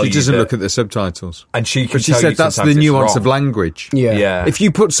can tell you. She doesn't look at the subtitles. And she can But she tell said you that's the sometimes it's nuance wrong. of language. Yeah. If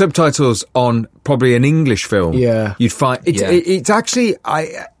you put subtitles on probably an English film, you'd find... It's actually...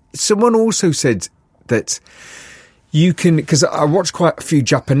 Someone also said that you can... Because I watched quite a few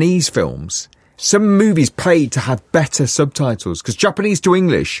Japanese films... Some movies paid to have better subtitles, because Japanese to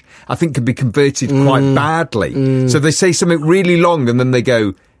English, I think, can be converted quite badly. So they say something really long and then they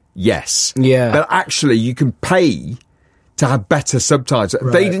go, yes. Yeah. But actually, you can pay to have better subtitles.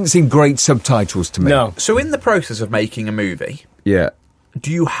 Right. They didn't seem great subtitles to me. No. So in the process of making a movie,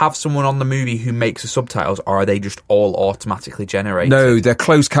 do you have someone on the movie who makes the subtitles, or are they just all automatically generated? No, they're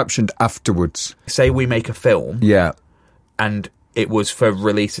closed captioned afterwards. Say we make a film. Yeah. And it was for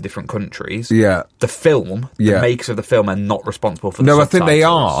release to different countries. Yeah. The film, the makers of the film are not responsible for the subtitles.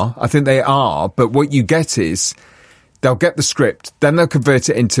 I think they are. But what you get is they'll get the script, then they'll convert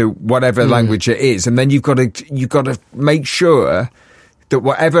it into whatever language it is, and then you've got to make sure that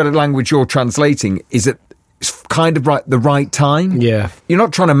whatever language you're translating is at kind of the right time. Yeah. You're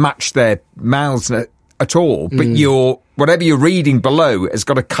not trying to match their mouths at all, but whatever you're reading below has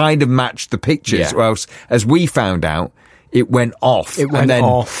got to kind of match the pictures, or else, as we found out, it went off. It went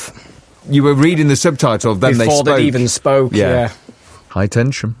off. You were reading the subtitle, then they spoke. Before they even spoke, yeah. High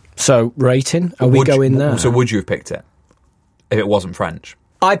tension. So, rating? Are we going there? So would you have picked it if it wasn't French?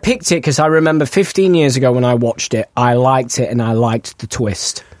 I picked it because I remember 15 years ago when I watched it, I liked it and I liked the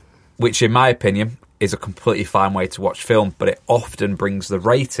twist. Which, in my opinion, is a completely fine way to watch film, but it often brings the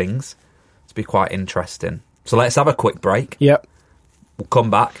ratings to be quite interesting. So let's have a quick break. Yep. We'll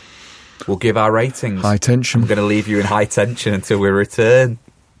come back. We'll give our ratings. High tension. I'm going to leave you in high tension until we return.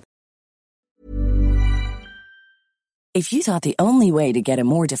 If you thought the only way to get a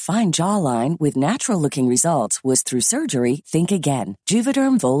more defined jawline with natural-looking results was through surgery, think again.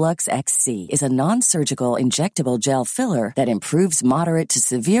 Juvederm Volux XC is a non-surgical injectable gel filler that improves moderate to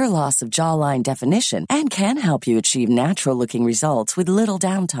severe loss of jawline definition and can help you achieve natural-looking results with little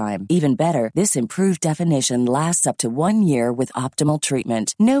downtime. Even better, this improved definition lasts up to 1 year with optimal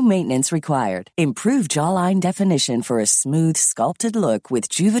treatment. No maintenance required. Improve jawline definition for a smooth, sculpted look with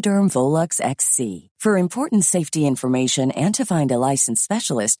Juvederm Volux XC. For important safety information and to find a licensed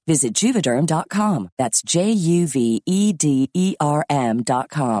specialist, visit Juvederm.com. That's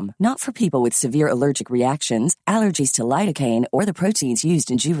JUVEDERM.com. Not for people with severe allergic reactions, allergies to lidocaine, or the proteins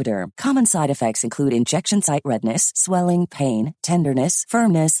used in Juvederm. Common side effects include injection site redness, swelling, pain, tenderness,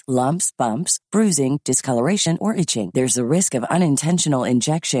 firmness, lumps, bumps, bruising, discoloration, or itching. There's a risk of unintentional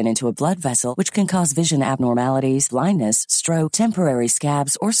injection into a blood vessel, which can cause vision abnormalities, blindness, stroke, temporary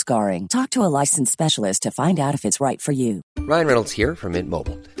scabs, or scarring. Talk to a licensed specialist to find out if it's right for you. Ryan Reynolds here from Mint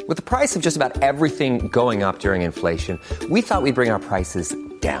Mobile. With the price of just about everything going up during inflation, we thought we'd bring our prices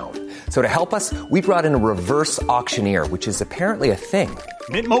down. So to help us, we brought in a reverse auctioneer, which is apparently a thing.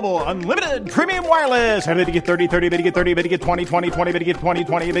 Mint Mobile Unlimited Premium Wireless. How to get 30, 30, bit to get 30, bit to get 20, 20, 20, bit to get 20,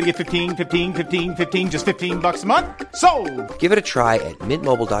 20, bit to get 15, 15, 15, 15, just $15 a month? Sold! Give it a try at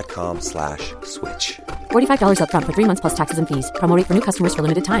mintmobile.com/switch. $45 up front for 3 months plus taxes and fees. Promo rate for new customers for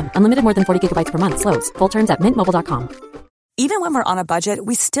limited time. Unlimited more than 40 gigabytes per month. Slows full terms at mintmobile.com. Even when we're on a budget,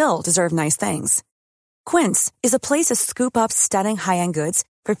 we still deserve nice things. Quince is a place to scoop up stunning high-end goods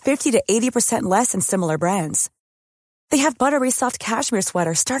for 50 to 80% less than similar brands. They have buttery soft cashmere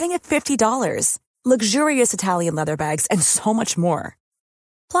sweaters starting at $50, luxurious Italian leather bags, and so much more.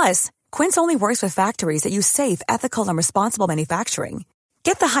 Plus, Quince only works with factories that use safe, ethical, and responsible manufacturing.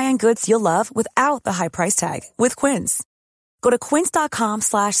 Get the high-end goods you'll love without the high price tag with Quince. Go to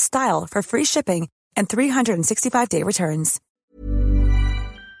quince.com/style for free shipping and 365-day returns.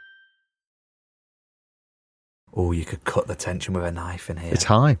 Oh, you could cut the tension with a knife in here. It's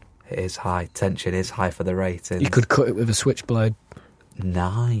high. It is high. Tension is high for the rating. You could cut it with a switchblade.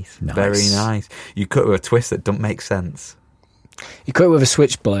 Nice. Very nice. You cut it with a twist that don't make sense. You cut it with a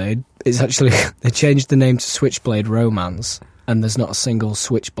switchblade. It's actually, they changed the name to Switchblade Romance, and there's not a single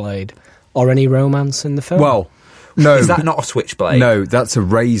switchblade or any romance in the film. Well, no. Is that not a switchblade? No, that's a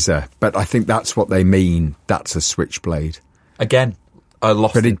razor, but I think that's what they mean. That's a switchblade. Again, I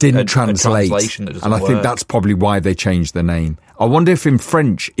lost but it didn't a translate, translation that doesn't and I think work. that's probably why they changed the name. I wonder if in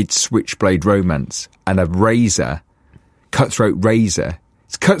French it's Switchblade Romance, and a razor, Cutthroat Razor.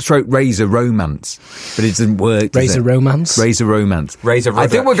 It's Cutthroat Razor Romance, but it doesn't work. Does Razor it? Romance? Razor Romance. Razor I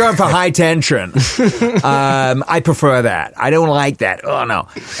think Rudder. we're going for high tension. I prefer that. I don't like that. Oh no.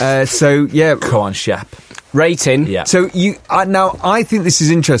 So yeah. Come on, Shep. Rating. Yeah. So you now I think this is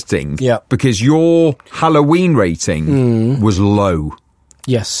interesting. Yeah. Because your Halloween rating was low.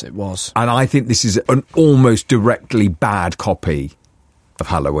 Yes, it was. And I think this is an almost directly bad copy of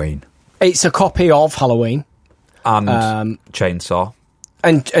Halloween. It's a copy of Halloween. And Chainsaw.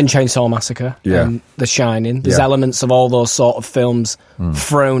 And Chainsaw Massacre. Yeah. And The Shining. There's Yeah. elements of all those sort of films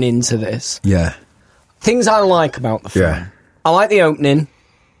thrown into this. Yeah. Things I like about the film. Yeah. I like the opening.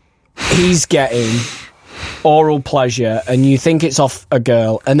 He's getting oral pleasure, and you think it's off a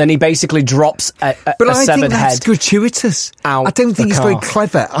girl, and then he basically drops a But I severed think that's head. gratuitous. out I don't think the it's very car.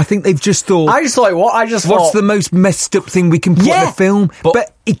 clever. I think they've just thought, I just thought, what? I just what's thought, the most messed up thing we can put in Yeah. a film?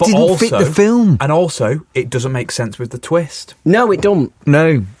 But it didn't fit the film. And also, it doesn't make sense with the twist. No, it don't.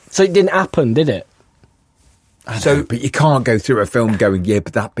 No. So it didn't happen, did it? So, but you can't go through a film going, yeah,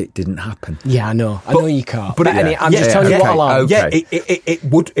 but that bit didn't happen. Yeah, I know. I know you can't. but But it- I'm just telling you what I like. Okay. Yeah, it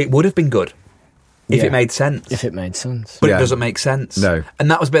would have been good if Yeah. it made sense. If it made sense. But Yeah. it doesn't make sense. No.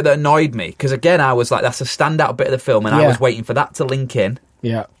 And that was a bit that annoyed me, because again, I was like, that's a standout bit of the film, and I Yeah. was waiting for that to link in.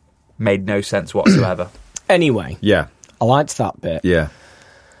 Yeah. Made no sense whatsoever. Anyway, Yeah. I liked that bit. Yeah.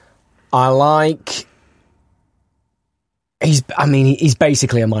 I like... He's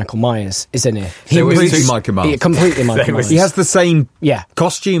basically a Michael Myers, isn't he? They were moves- two Michael Myers. Yeah, completely Michael They were- Myers. He has the same Yeah.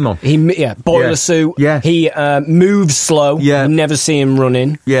 costume on. Boiler Yeah. suit. Yeah. He moves slow. Yeah. You never see him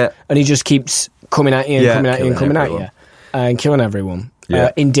running. Yeah. And he just keeps coming at you and Yeah. coming at you and Killing coming at everyone. you. And killing everyone.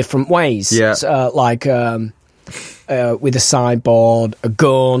 Yeah. In different ways. Yeah. So, like with a sideboard, a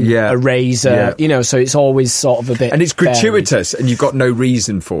gun, Yeah. a razor. Yeah. You know, so it's always sort of a bit... And it's varied. gratuitous, and you've got no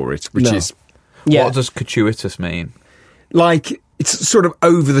reason for it, which No. is Yeah. What does gratuitous mean? like, it's sort of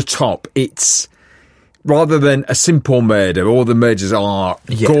over the top. It's rather than a simple murder, all the murders are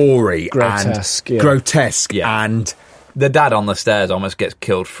gory Grotesque, and yeah. grotesque Yeah. and The dad on the stairs almost gets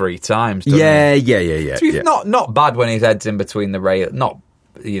killed 3 times. Doesn't yeah. he? To To be not bad when his head's in between the rail. Not,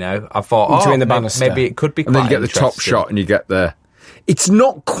 I thought Between the maybe, banister. maybe it could be. And then you quite get the top interesting. shot, and you get the. It's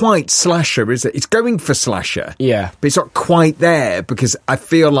not quite slasher, is it? It's going for slasher. Yeah. But it's not quite there, because I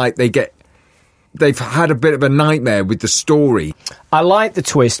feel like they've had a bit of a nightmare with the story. I like the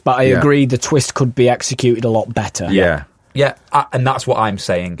twist, but I Yeah. agree the twist could be executed a lot better. Yeah. Yeah, and that's what I'm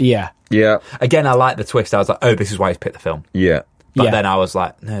saying. Yeah. Yeah. Again, I like the twist. I was like, oh, this is why he's picked the film. Yeah. But Yeah. then I was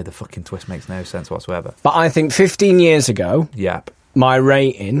like, no, the fucking twist makes no sense whatsoever. But I think 15 years ago, Yep. my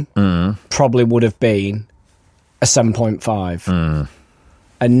rating probably would have been a 7.5.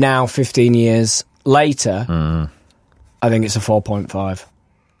 And now, 15 years later, I think it's a 4.5.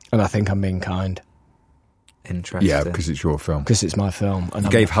 And I think I'm being kind. Interesting. Yeah, because it's your film. Because it's my film. And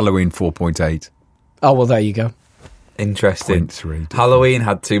You gave Halloween 4.8. Oh, well, there you go. Interesting. 0.3. Halloween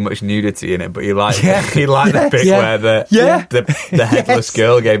had too much nudity in it, but you liked the bit where the headless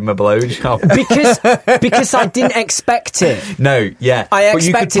girl gave him a blowjob. Because I didn't expect it. No, yeah. I But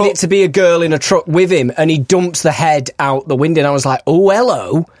you could expected it to be a girl in a truck with him, and he dumps the head out the window, and I was like, oh,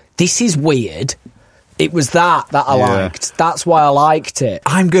 hello, this is weird. It was that I liked. That's why I liked it.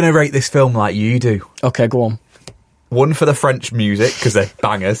 I'm going to rate this film like you do. Okay, go on. 1 for the French music, because they're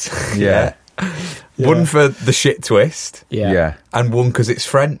bangers. Yeah. 1 for the shit twist. Yeah. And 1 because it's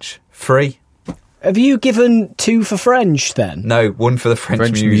French. 3. Have you given 2 for French, then? No, 1 for the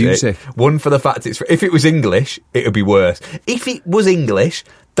French music. 1 for the fact it's... If it was English, it would be worse. If it was English,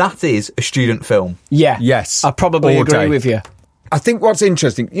 that is a student film. Yeah. Yes. I probably All agree day. with you. I think what's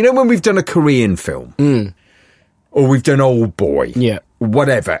interesting, you know, when we've done a Korean film, or we've done Old Boy,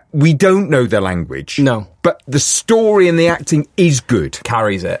 whatever, we don't know the language. No. But the story and the acting is good.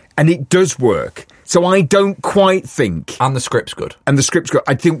 Carries it. And it does work. So I don't quite think... And the script's good. And the script's good.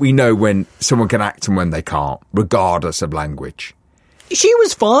 I think we know when someone can act and when they can't, regardless of language. She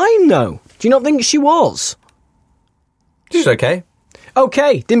was fine, though. Do you not think she was? She's okay.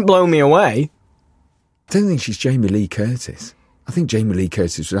 Okay, didn't blow me away. I don't think she's Jamie Lee Curtis. I think Jamie Lee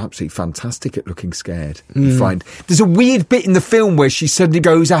Curtis was absolutely fantastic at looking scared. You find there's a weird bit in the film where she suddenly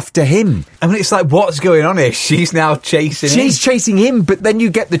goes after him. I mean, it's like, what's going on here? She's now chasing him. She's chasing him, but then you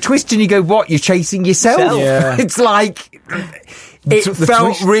get the twist and you go, what? You're chasing yourself? Yeah. It's like... It The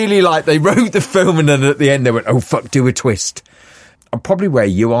felt twist. really like they wrote the film and then at the end they went, oh, fuck, do a twist. I'm probably where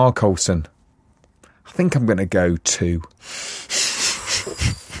you are, Coulson. I think I'm going to go 2.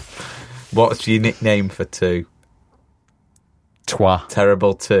 What's your nickname for 2? Twa.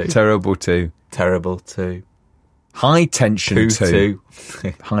 Terrible 2. Terrible 2. Terrible 2. High tension 2.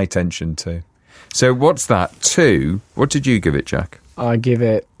 2. High tension 2. So what's that? 2. What did you give it, Jack? I give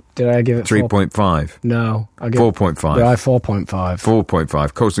it... Did I give it 3.5. No. I give 4.5. Yeah, 4.5.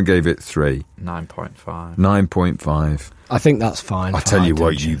 4.5. Coulson gave it 3. 9.5. 9.5. I think that's fine. I for tell you high what,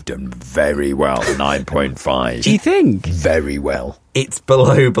 tension. you've done very well. 9.5. Do you think? Very well. It's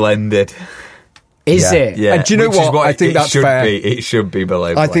below blended. Is Yeah. it? Yeah. And do you know which is what? I think it that's should fair. Be. It should be below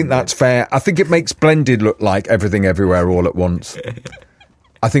I blended. think that's fair. I think it makes Blended look like Everything Everywhere All at Once.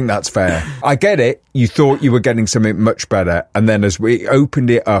 I think that's fair. I get it. You thought you were getting something much better, and then as we opened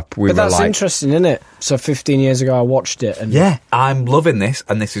it up, we But were that's like, interesting, isn't it? So 15 years ago I watched it and... Yeah, I'm loving this,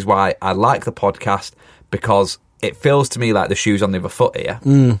 and this is why I like the podcast, because it feels to me like the shoe's on the other foot here.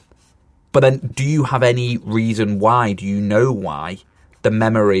 But then, do you have any reason why? Do you know why the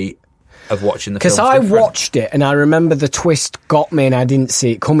memory of watching the film? Because I watched it and I remember the twist got me and I didn't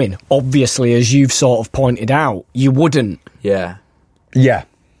see it coming. Obviously, as you've sort of pointed out, you wouldn't. Yeah. yeah.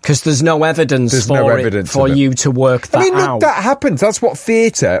 Because there's no evidence There's for no it, evidence for of it. you to work that I mean, look, out. that happens. That's what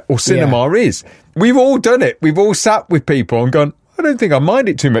theatre or cinema is. We've all done it. We've all sat with people and gone, I don't think I mind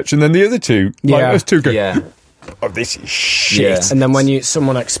it too much. And then the other two, like, Yeah. us two go, Yeah. oh, this is shit. Yeah. And then when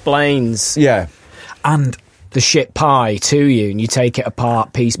someone explains Yeah. And the shit pie to you and you take it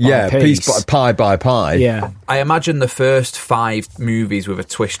apart piece by Yeah, piece. piece by pie by pie. Yeah. I imagine the first 5 movies with a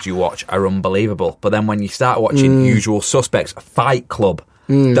twist you watch are unbelievable. But then when you start watching Usual Suspects, Fight Club,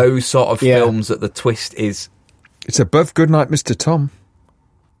 those sort of Yeah. films that the twist is... It's above Goodnight, Mr. Tom.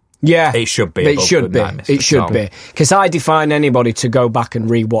 Yeah. It should be It above should be. Goodnight, Mr. It should Tom. be. Because I define anybody to go back and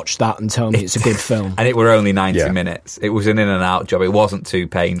rewatch that and tell me it's a good film. And it were only 90 Yeah. minutes. It was an in and out job. It wasn't too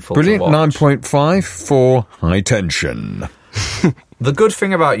painful Brilliant. to watch. 9.5 for High Tension. The good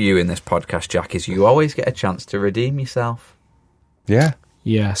thing about you in this podcast, Jack, is you always get a chance to redeem yourself. Yeah.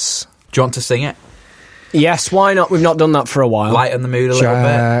 Yes. Do you want to sing it? Yes, why not? We've not done that for a while. Lighten the mood a little bit.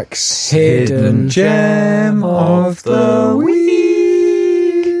 Jack's Hidden Gem of the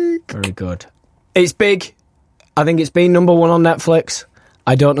Week. Very good. It's big. I think it's been number 1 on Netflix.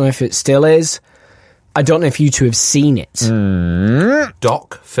 I don't know if it still is. I don't know if you two have seen it.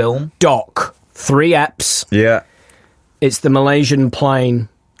 Doc film. Doc. 3 eps. Yeah. It's the Malaysian plane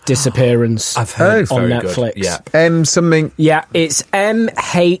disappearance I've heard it's on very Netflix. good. Yeah. Something. Yeah, it's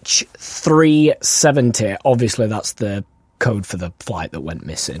MH370. Obviously, that's the code for the flight that went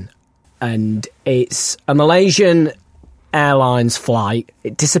missing. And it's a Malaysian Airlines flight.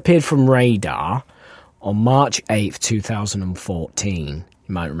 It disappeared from radar on March 8th, 2014.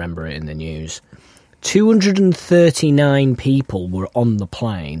 You might remember it in the news. 239 people were on the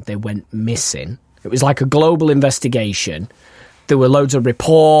plane. They went missing. It was like a global investigation. There were loads of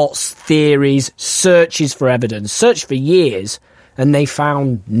reports, theories, searches for evidence, searched for years, and they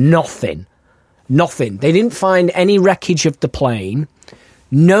found nothing. Nothing. They didn't find any wreckage of the plane,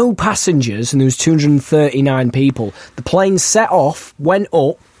 no passengers, and there was 239 people. The plane set off, went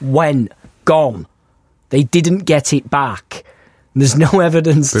up, went, gone. They didn't get it back. There's no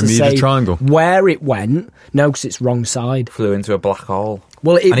evidence Bermuda to say Triangle. where it went. No, because it's wrong side. Flew into a black hole.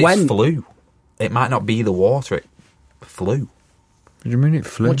 Well, it and went. It flew. It might not be the water. It flew. What do you mean it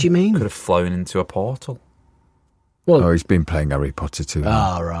flew? What do you mean? Could have flown into a portal. Well, Oh, he's been playing Harry Potter too long.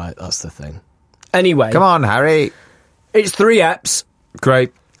 ah, right, that's the thing. Anyway, Come on, Harry. it's 3 EPs,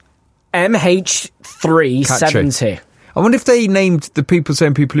 Great. MH370. I wonder if they named the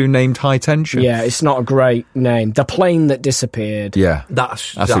same people who named High Tension. Yeah, it's not a great name. The plane that disappeared. Yeah.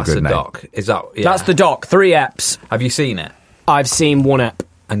 That's a good a name. doc. Is that? Yeah. That's the doc, 3 EPs. Have you seen it? I've seen 1 EP.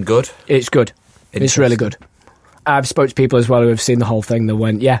 And good. It's good. It's really Interesting. good. I've spoke to people as well who have seen the whole thing. They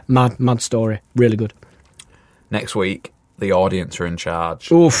went, yeah, mad story. Really good. Next week, the audience are in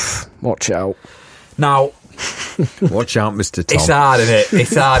charge. Oof, watch out. Now, Watch out, Mr. Tom. it's hard, isn't it?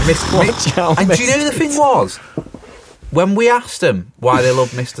 It's hard. Watch out, And do you know the thing was? When we asked them why they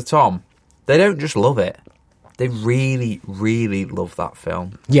love Mr. Tom, they don't just love it. They really, really love that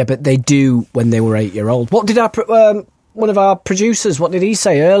film. Yeah, but they do when they were 8-year-old. What did one of our producers, what did he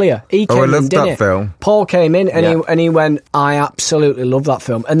say earlier? He came I in, loved didn't that he? film. Paul came in and, Yeah. he went, I absolutely love that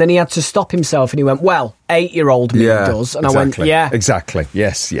film. And then he had to stop himself and he went, well, 8-year-old me Yeah, does. And exactly. I went, yeah. Exactly.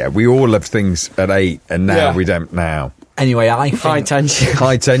 Yes, yeah. We all love things at 8, and now Yeah. we don't now. Anyway, I think... High tension.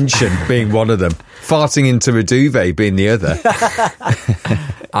 High Tension being one of them. Farting into a duvet being the other.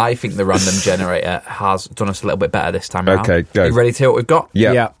 I think the random generator has done us a little bit better this time around. Okay, go. Are you ready to hear what we've got?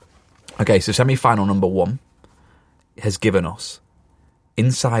 Yeah. Yeah. Okay, so semi-final number 1 has given us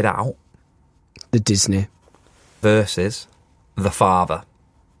Inside Out The Disney. versus The Father.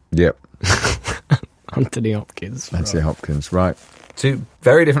 Yep. Anthony Hopkins. Nancy Hopkins. Right. 2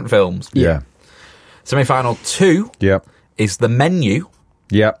 very different films. Yeah. Semi-final 2 Yep. is The Menu,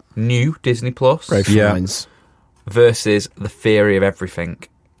 Yep. new Disney Plus, Ray Yeah. Fiennes. versus The Theory of Everything.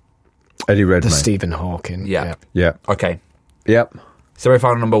 Eddie The Redmayne. Stephen Hawking. Yeah. Yep. Okay, Yep.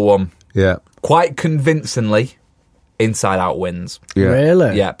 semi-final number 1. Yep. Quite convincingly, Inside Out wins. Yeah.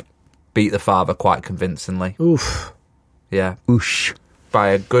 Really? Yep. Beat The Father quite convincingly. Oof. Yeah. Oosh. By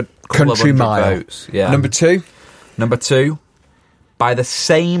a good couple Country of hundred Mile. votes. Yeah. Number 2. Number 2, by the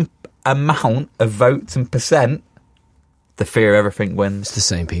same amount of votes and percent, The Fear of Everything wins. It's the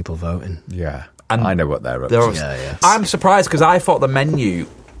same people voting. Yeah. And I know what they're up There to. was- yeah. I'm surprised because I thought The Menu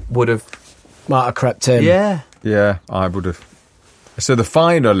would have... Might have crept in. Yeah. Yeah, I would have. So the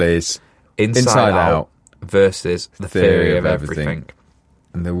final is Inside Out versus The Theory of Everything.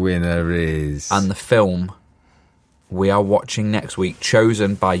 And the winner is... And the film we are watching next week,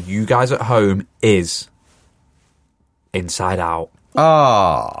 chosen by you guys at home, is Inside Out.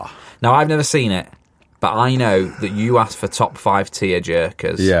 Ah. Now, I've never seen it, but I know that you asked for top 5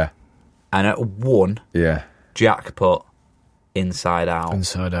 tearjerkers. Yeah. And at 1, Yeah. Jack put Inside Out.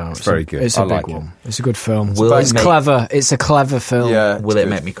 Inside Out. It's very good. It's a I big like one. It's a good film. Will But it it's make- clever. It's a clever film. Will it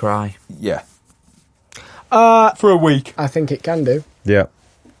make me cry? Yeah. For a week. I think it can do. Yeah.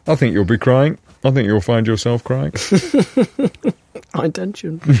 I think you'll be crying. I think you'll find yourself crying. High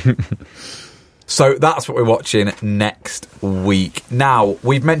tension. So that's what we're watching next week. Now,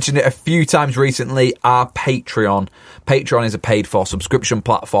 we've mentioned it a few times recently, our Patreon. Patreon is a paid-for subscription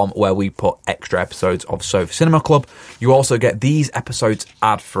platform where we put extra episodes of Sofa Cinema Club. You also get these episodes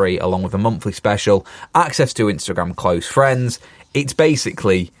ad-free, along with a monthly special, access to Instagram close friends. It's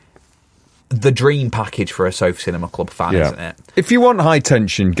basically the dream package for a Sofa Cinema Club fan, isn't it? If you want High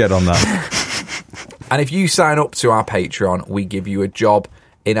Tension, get on that. And if you sign up to our Patreon, we give you a job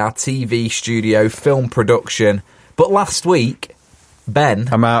in our TV studio, film production. But last week, Ben...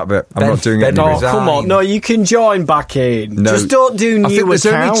 I'm out of it. I'm Ben- not doing Ben it anymore. resigned. Come on. No, you can join back in. No. Just don't do new I think there's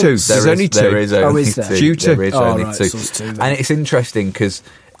only accounts. two. There's only two. There is only is there? two. Due to- There is Oh, only right, two. so it's two then. And it's interesting because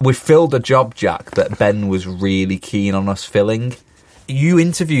we filled a job, Jack, that Ben was really keen on us filling. You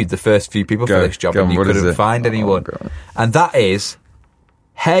interviewed the first few people Go, for this job go and on, you what is couldn't it? find Oh, anyone. God. And that is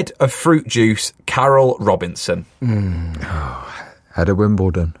head of fruit juice, Carol Robinson. Head of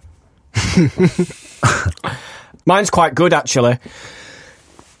Wimbledon. Mine's quite good, actually.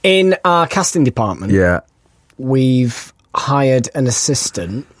 In our casting department, Yeah. we've hired an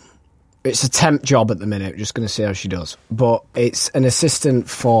assistant. It's a temp job at the minute. Just going to see how she does. But it's an assistant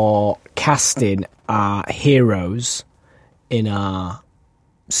for casting our heroes in our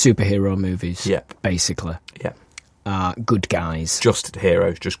superhero movies. Yep. Basically. Yeah. are good guys. Just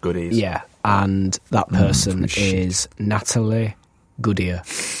heroes, just goodies. Yeah, and that person is Natalie Goodyear.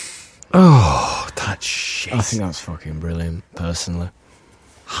 Oh, that's shit. I think that's fucking brilliant, personally.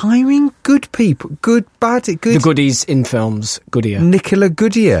 Hiring good people. Good, bad, good. The goodies in films, Goodyear. Nicola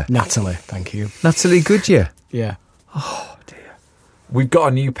Goodyear. Natalie, thank you. Natalie Goodyear. Yeah. Oh, dear. We've got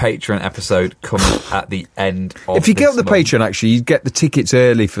a new Patreon episode coming at the end of If you get this the month. Patreon, actually, you get the tickets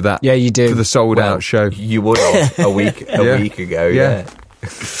early for that. Yeah, you do. For the sold-out show. You would have a week ago, yeah.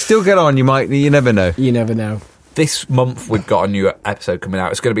 Still get on, you never know. You never know. This month we've got a new episode coming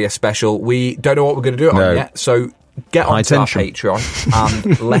out. It's going to be a special. We don't know what we're going to do it on yet, so get onto our Patreon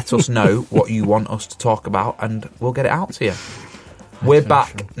and let us know what you want us to talk about, and we'll get it out to you. We're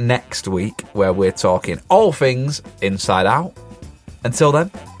back next week where we're talking all things Inside Out. Until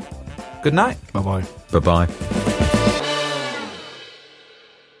then, good night. Bye-bye. Bye-bye.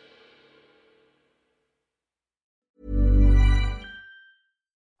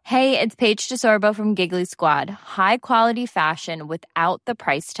 Hey, it's Paige DeSorbo from Giggly Squad. High quality fashion without the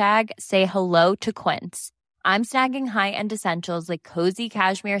price tag. Say hello to Quince. I'm snagging high-end essentials like cozy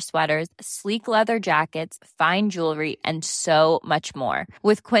cashmere sweaters, sleek leather jackets, fine jewelry, and so much more.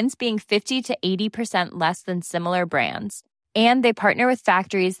 With Quince being 50 to 80% less than similar brands. And they partner with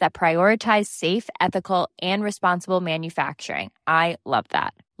factories that prioritize safe, ethical, and responsible manufacturing. I love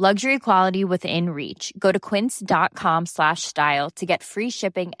that. Luxury quality within reach. Go to quince.com/style to get free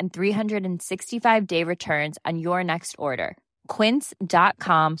shipping and 365-day returns on your next order.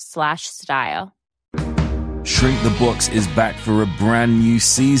 Quince.com/style. Shrink the Box is back for a brand new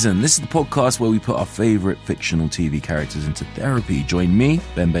season. This is the podcast where we put our favourite fictional TV characters into therapy. Join me,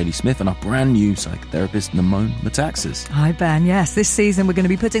 Ben Bailey-Smith, and our brand new psychotherapist, Namone Metaxas. Hi, Ben. Yes, this season we're going to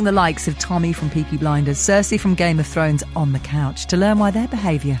be putting the likes of Tommy from Peaky Blinders, Cersei from Game of Thrones on the couch to learn why their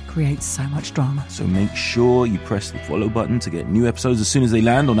behaviour creates so much drama. So make sure you press the follow button to get new episodes as soon as they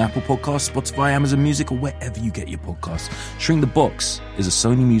land on Apple Podcasts, Spotify, Amazon Music, or wherever you get your podcasts. Shrink the Box is a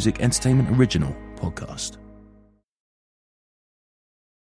Sony Music Entertainment original podcast.